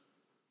Mencius.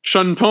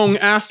 Shen Tong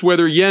asked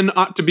whether Yan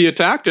ought to be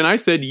attacked, and I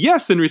said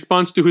yes in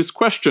response to his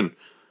question,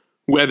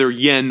 whether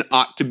Yan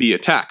ought to be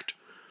attacked.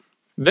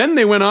 Then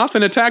they went off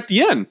and attacked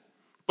Yan.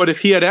 But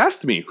if he had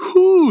asked me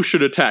who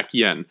should attack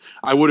Yan,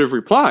 I would have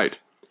replied,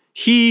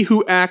 he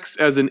who acts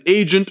as an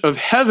agent of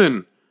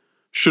heaven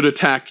should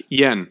attack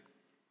Yan.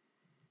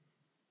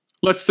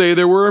 Let's say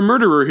there were a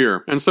murderer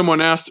here, and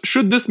someone asked,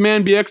 should this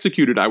man be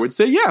executed? I would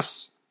say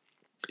yes.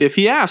 If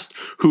he asked,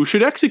 who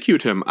should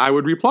execute him? I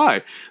would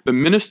reply, the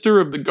minister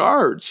of the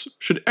guards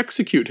should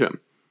execute him.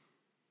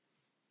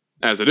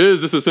 As it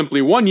is, this is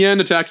simply one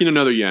Yan attacking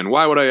another Yan.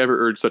 Why would I ever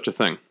urge such a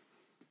thing?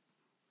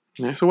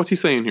 So what's he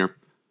saying here?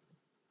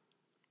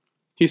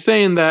 He's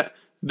saying that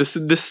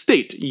this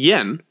state,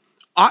 Yan,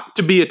 ought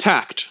to be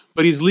attacked,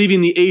 but he's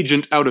leaving the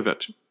agent out of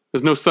it.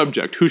 There's no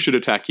subject. Who should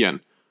attack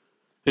Yan?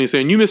 And he's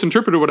saying, you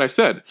misinterpreted what I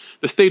said.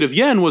 The state of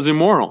Yan was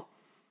immoral.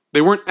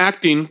 They weren't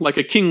acting like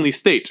a kingly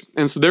state,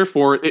 and so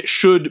therefore it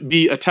should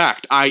be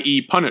attacked,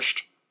 i.e.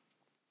 punished.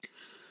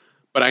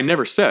 But I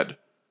never said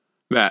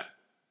that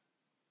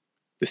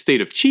the state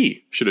of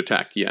Qi should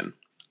attack Yan.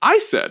 I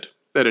said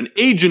that an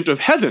agent of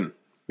heaven,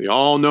 the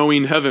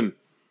all-knowing heaven,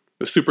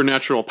 the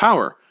supernatural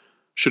power,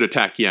 should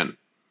attack Yan.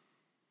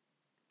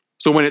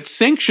 So when it's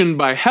sanctioned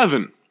by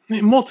heaven,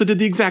 Mo-Tzu did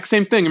the exact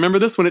same thing. Remember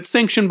this? When it's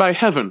sanctioned by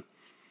heaven,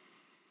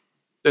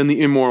 then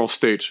the immoral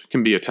state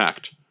can be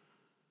attacked.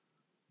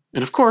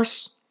 And of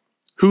course,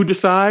 who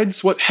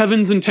decides what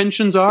heaven's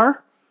intentions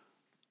are?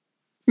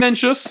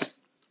 Mencius,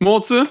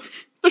 Mo-Tzu,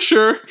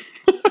 sure.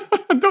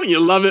 Don't you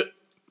love it?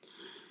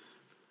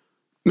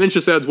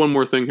 Mencius adds one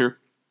more thing here.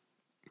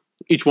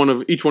 Each one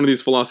of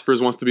these philosophers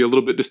wants to be a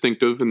little bit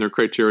distinctive in their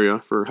criteria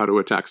for how to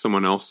attack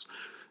someone else.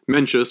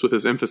 Mencius, with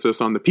his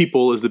emphasis on the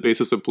people as the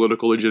basis of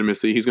political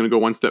legitimacy, he's going to go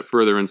one step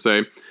further and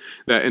say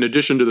that in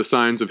addition to the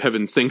signs of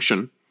heaven's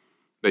sanction,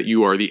 that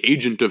you are the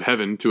agent of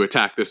heaven to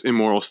attack this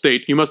immoral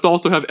state, you must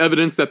also have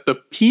evidence that the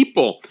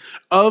people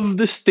of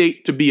the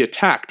state to be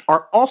attacked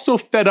are also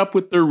fed up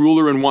with their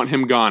ruler and want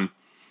him gone.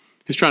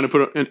 He's trying to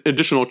put an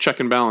additional check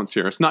and balance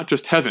here. It's not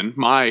just heaven,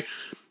 my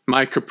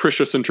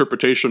capricious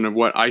interpretation of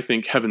what I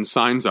think heaven's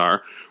signs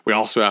are. We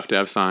also have to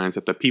have signs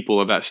that the people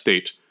of that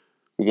state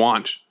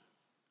want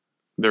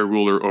their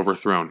ruler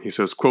overthrown. He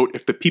says, quote,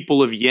 if the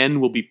people of Yan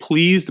will be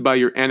pleased by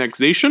your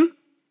annexation,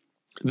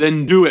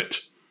 then do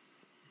it.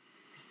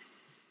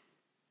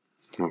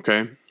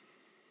 Okay?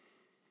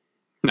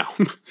 Now,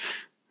 you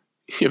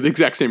have the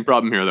exact same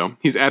problem here, though.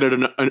 He's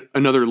added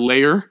another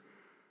layer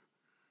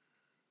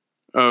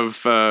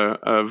of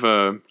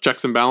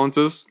checks and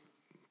balances,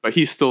 but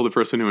he's still the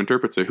person who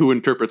interprets it. Who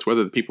interprets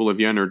whether the people of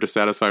Yan are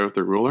dissatisfied with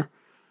their ruler?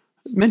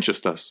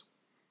 Mencius does.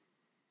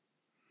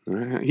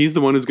 He's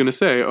the one who's going to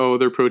say, oh,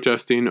 they're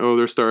protesting, oh,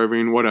 they're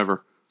starving,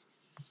 whatever.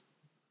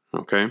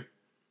 Okay?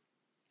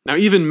 Now,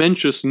 even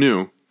Mencius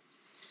knew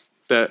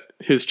that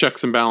his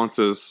checks and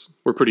balances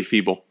were pretty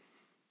feeble.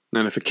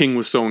 And if a king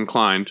was so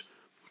inclined,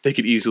 they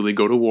could easily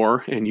go to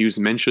war and use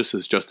Mencius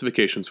as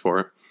justifications for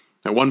it.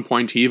 At one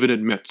point, he even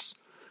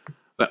admits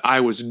that I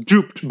was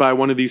duped by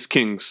one of these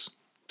kings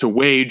to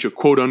wage a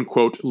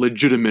quote-unquote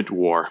legitimate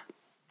war.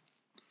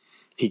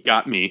 He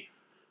got me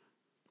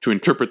to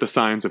interpret the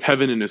signs of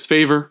heaven in his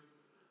favor,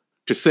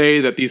 to say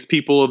that these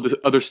people of the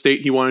other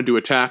state he wanted to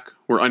attack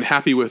were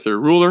unhappy with their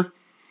ruler,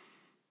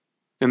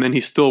 and then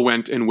he still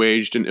went and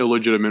waged an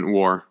illegitimate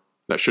war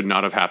that should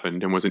not have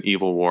happened and was an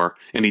evil war.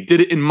 And he did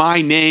it in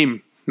my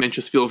name.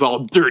 Mencius feels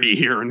all dirty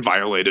here and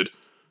violated.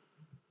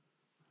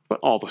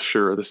 But all the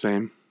sure are the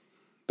same.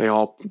 They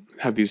all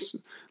have these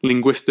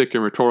linguistic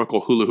and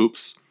rhetorical hula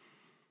hoops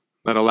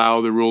that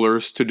allow the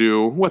rulers to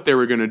do what they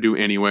were going to do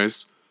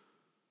anyways,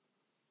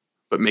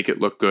 but make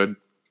it look good.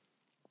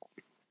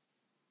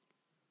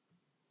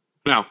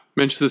 Now,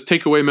 Mencius's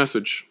takeaway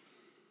message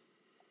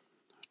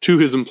to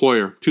his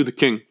employer, to the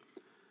king,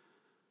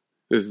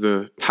 is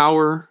the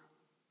power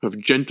of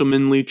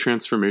gentlemanly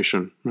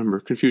transformation.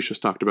 Remember, Confucius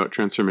talked about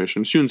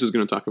transformation. Xunzi is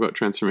going to talk about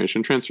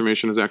transformation.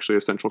 Transformation is actually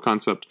a central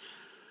concept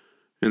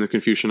in the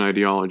Confucian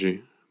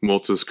ideology.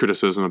 Moltke's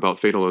criticism about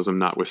fatalism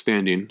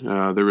notwithstanding,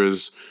 there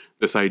is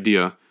this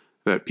idea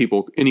that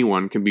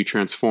anyone can be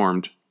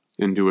transformed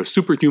into a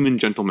superhuman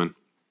gentleman.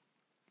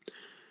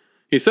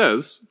 He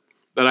says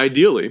that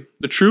ideally,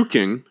 the true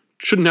king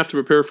shouldn't have to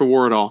prepare for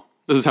war at all.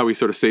 This is how he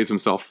sort of saves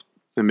himself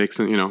and makes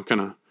it,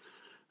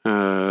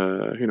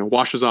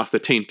 washes off the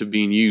taint of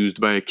being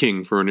used by a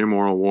king for an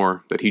immoral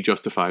war that he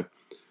justified.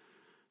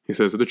 He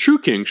says that the true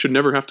king should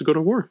never have to go to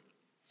war.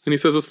 And he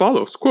says as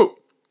follows, quote,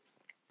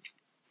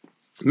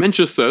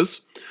 Mencius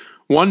says,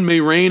 "One may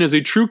reign as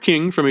a true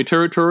king from a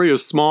territory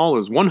as small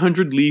as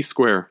 100 li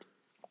square.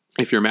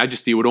 If your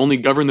majesty would only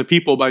govern the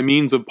people by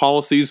means of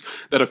policies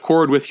that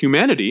accord with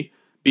humanity,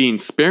 being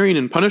sparing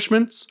in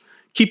punishments,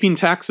 keeping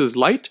taxes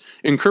light,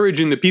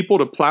 encouraging the people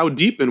to plow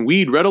deep and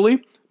weed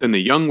readily, then the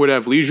young would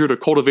have leisure to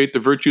cultivate the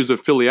virtues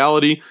of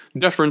filiality,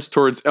 deference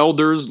towards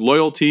elders,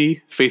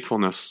 loyalty,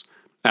 faithfulness.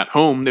 At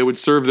home, they would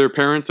serve their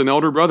parents and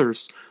elder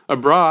brothers.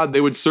 Abroad,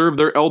 they would serve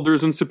their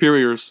elders and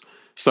superiors.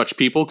 Such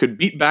people could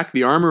beat back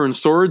the armor and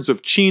swords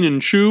of Qin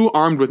and Chu,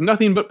 armed with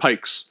nothing but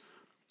pikes.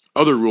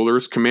 Other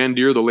rulers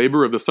commandeer the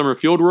labor of the summer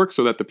fieldwork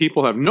so that the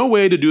people have no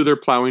way to do their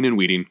plowing and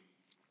weeding.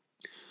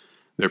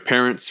 Their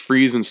parents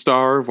freeze and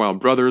starve, while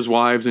brothers,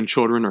 wives, and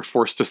children are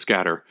forced to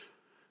scatter.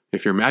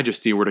 If your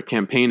majesty were to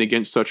campaign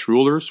against such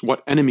rulers,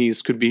 what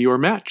enemies could be your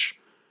match?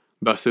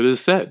 Thus it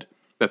is said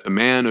that the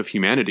man of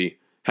humanity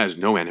has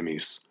no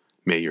enemies.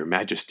 May your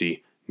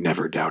majesty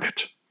never doubt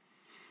it."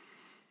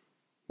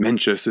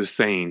 Mencius is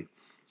saying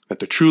that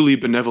the truly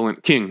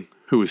benevolent king,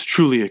 who is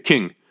truly a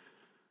king,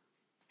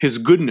 his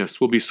goodness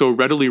will be so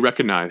readily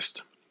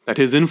recognized that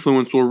his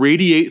influence will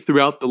radiate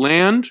throughout the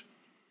land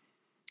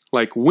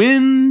like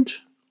wind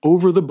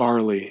over the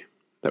barley.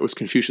 That was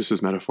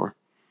Confucius's metaphor.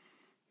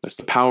 That's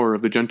the power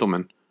of the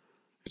gentleman.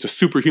 It's a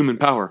superhuman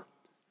power.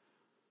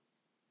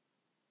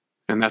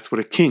 And that's what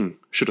a king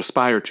should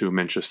aspire to,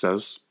 Mencius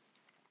says.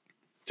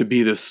 To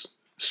be this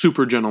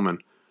super gentleman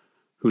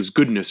whose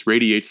goodness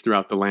radiates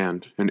throughout the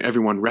land, and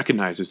everyone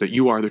recognizes that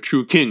you are the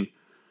true king.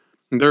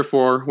 And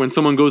therefore, when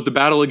someone goes to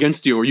battle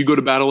against you, or you go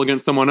to battle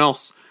against someone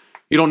else,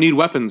 you don't need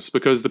weapons,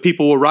 because the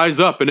people will rise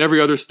up in every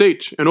other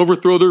state and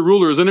overthrow their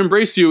rulers and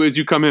embrace you as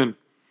you come in.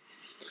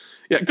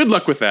 Yeah, good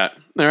luck with that.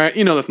 All right,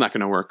 you know that's not going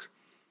to work.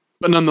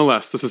 But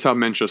nonetheless, this is how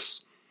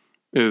Mencius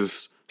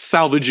is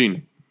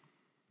salvaging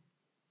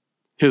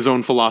his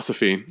own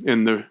philosophy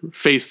in the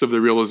face of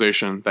the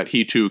realization that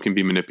he too can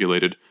be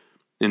manipulated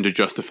into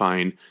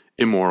justifying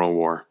immoral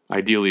war.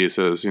 Ideally, he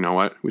says, you know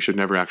what, we should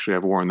never actually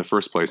have war in the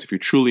first place. If you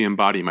truly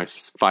embody my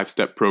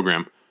 5-step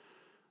program,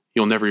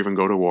 you'll never even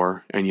go to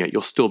war, and yet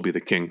you'll still be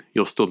the king.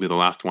 You'll still be the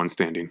last one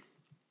standing.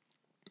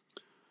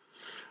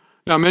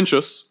 Now,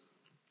 Mencius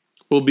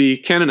will be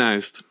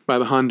canonized by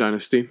the Han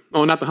Dynasty.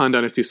 Oh, not the Han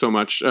Dynasty so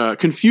much.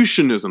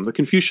 Confucianism, the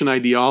Confucian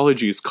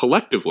ideologies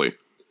collectively,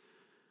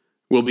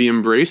 will be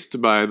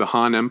embraced by the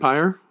Han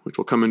Empire, which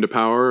will come into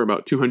power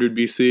about 200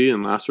 BC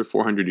and last for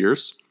 400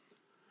 years.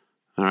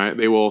 All right,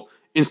 they will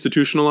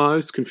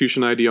institutionalize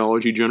Confucian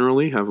ideology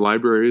generally, have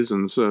libraries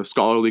and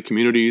scholarly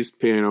communities,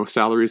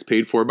 salaries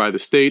paid for by the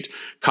state,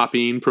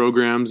 copying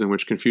programs in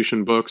which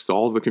Confucian books,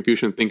 all the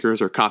Confucian thinkers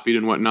are copied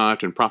and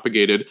whatnot and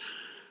propagated.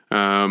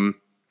 You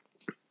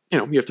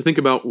have to think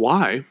about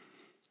why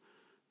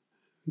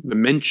the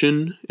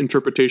Mencian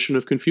interpretation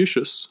of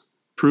Confucius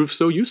proves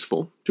so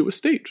useful to a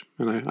state.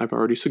 And I've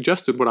already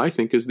suggested what I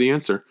think is the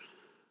answer.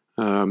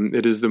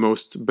 It is the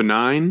most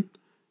benign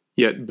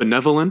yet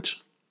benevolent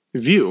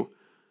view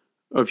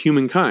of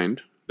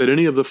humankind that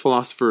any of the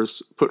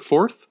philosophers put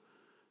forth,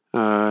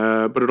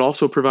 but it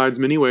also provides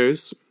many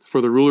ways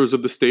for the rulers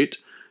of the state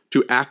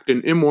to act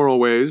in immoral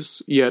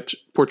ways, yet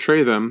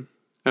portray them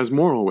as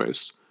moral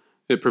ways.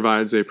 It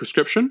provides a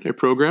prescription, a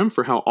program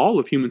for how all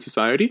of human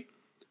society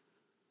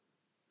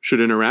should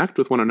interact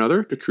with one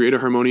another to create a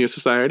harmonious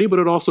society, but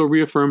it also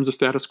reaffirms the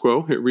status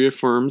quo. It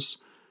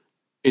reaffirms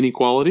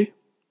inequality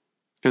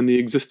and the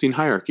existing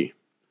hierarchy.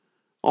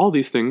 All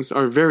these things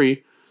are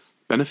very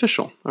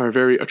beneficial, are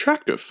very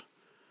attractive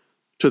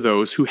to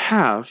those who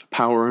have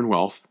power and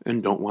wealth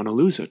and don't want to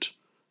lose it,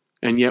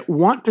 and yet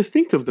want to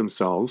think of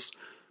themselves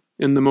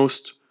in the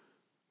most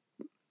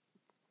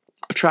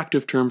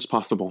attractive terms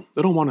possible.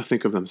 They don't want to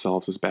think of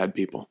themselves as bad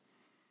people.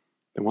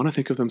 They want to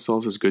think of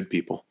themselves as good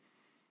people.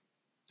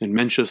 And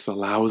Mencius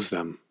allows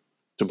them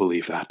to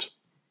believe that.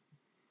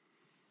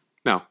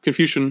 Now,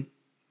 Confucian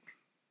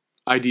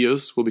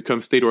ideas will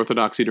become state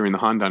orthodoxy during the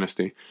Han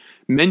Dynasty.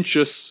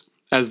 Mencius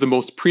as the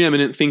most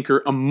preeminent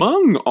thinker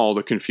among all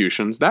the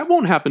Confucians, that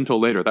won't happen until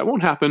later. That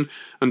won't happen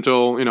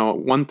until,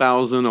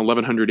 1000,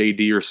 1100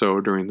 AD or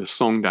so during the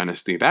Song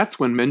dynasty. That's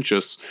when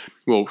Mencius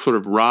will sort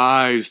of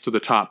rise to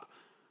the top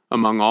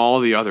among all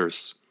the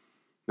others.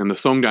 And the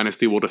Song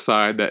dynasty will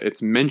decide that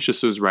it's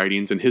Mencius's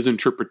writings and his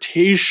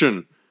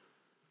interpretation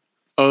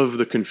of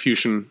the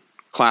Confucian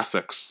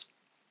classics.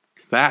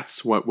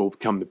 That's what will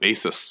become the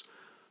basis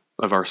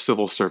of our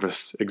civil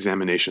service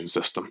examination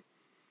system.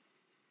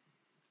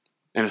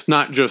 And it's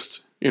not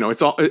just,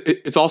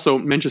 it's also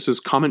Mencius's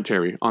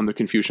commentary on the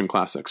Confucian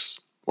classics.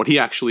 What he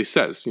actually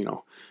says,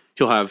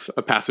 he'll have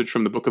a passage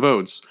from the Book of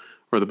Odes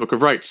or the Book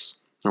of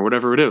Rites or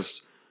whatever it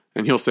is,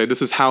 and he'll say,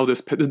 this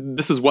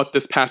is what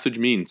this passage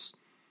means.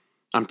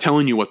 I'm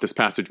telling you what this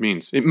passage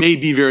means. It may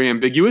be very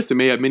ambiguous. It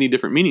may have many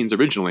different meanings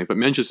originally, but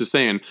Mencius is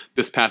saying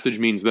this passage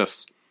means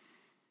this.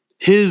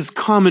 His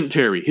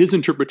commentary, his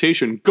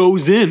interpretation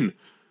goes in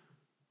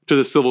to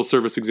the civil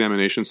service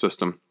examination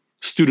system.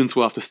 Students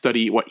will have to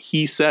study what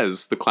he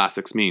says the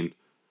classics mean.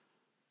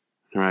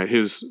 All right,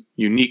 his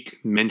unique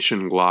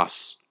mention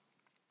gloss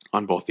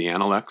on both the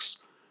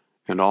Analects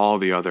and all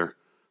the other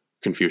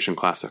Confucian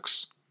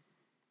classics.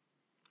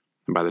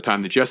 And by the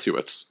time the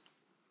Jesuits,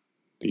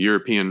 the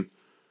European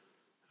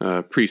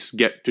priests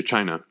get to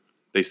China,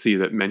 they see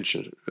that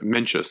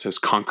Mencius has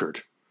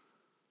conquered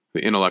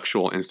the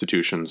intellectual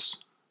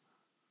institutions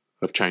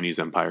of Chinese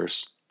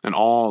empires and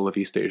all of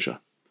East Asia,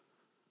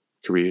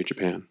 Korea,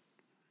 Japan,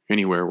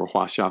 anywhere where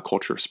Huaxia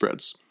culture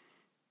spreads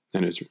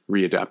and is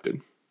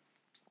readapted.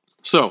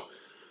 So,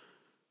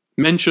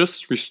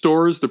 Mencius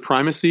restores the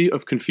primacy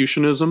of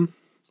Confucianism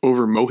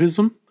over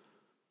Mohism.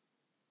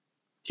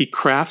 He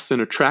crafts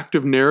an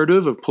attractive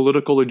narrative of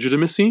political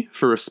legitimacy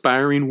for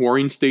aspiring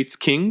warring states'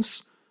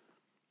 kings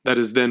that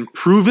is then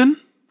proven,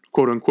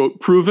 quote-unquote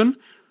proven,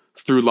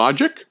 through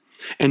logic,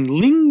 and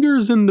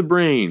lingers in the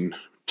brain,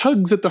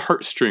 tugs at the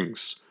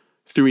heartstrings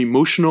through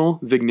emotional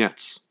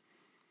vignettes.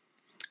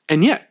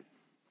 And yet,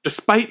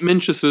 despite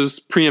Mencius's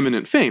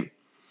preeminent fame,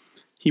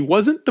 he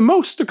wasn't the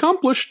most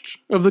accomplished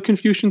of the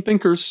Confucian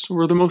thinkers,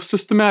 or the most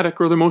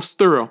systematic, or the most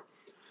thorough.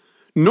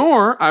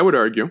 Nor, I would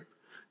argue,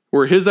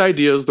 were his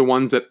ideas the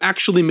ones that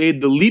actually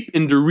made the leap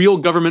into real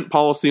government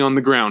policy on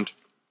the ground.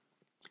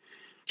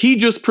 He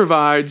just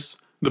provides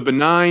the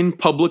benign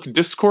public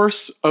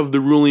discourse of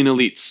the ruling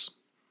elites,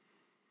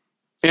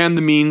 and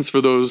the means for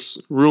those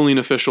ruling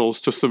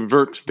officials to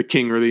subvert the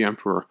king or the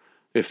emperor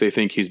if they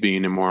think he's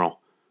being immoral.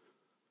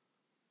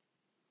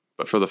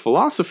 But for the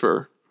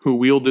philosopher who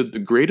wielded the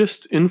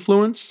greatest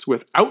influence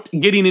without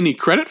getting any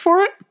credit for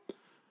it,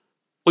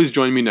 please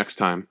join me next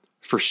time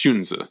for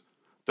Xunzi,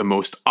 the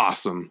most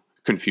awesome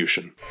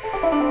Confucian.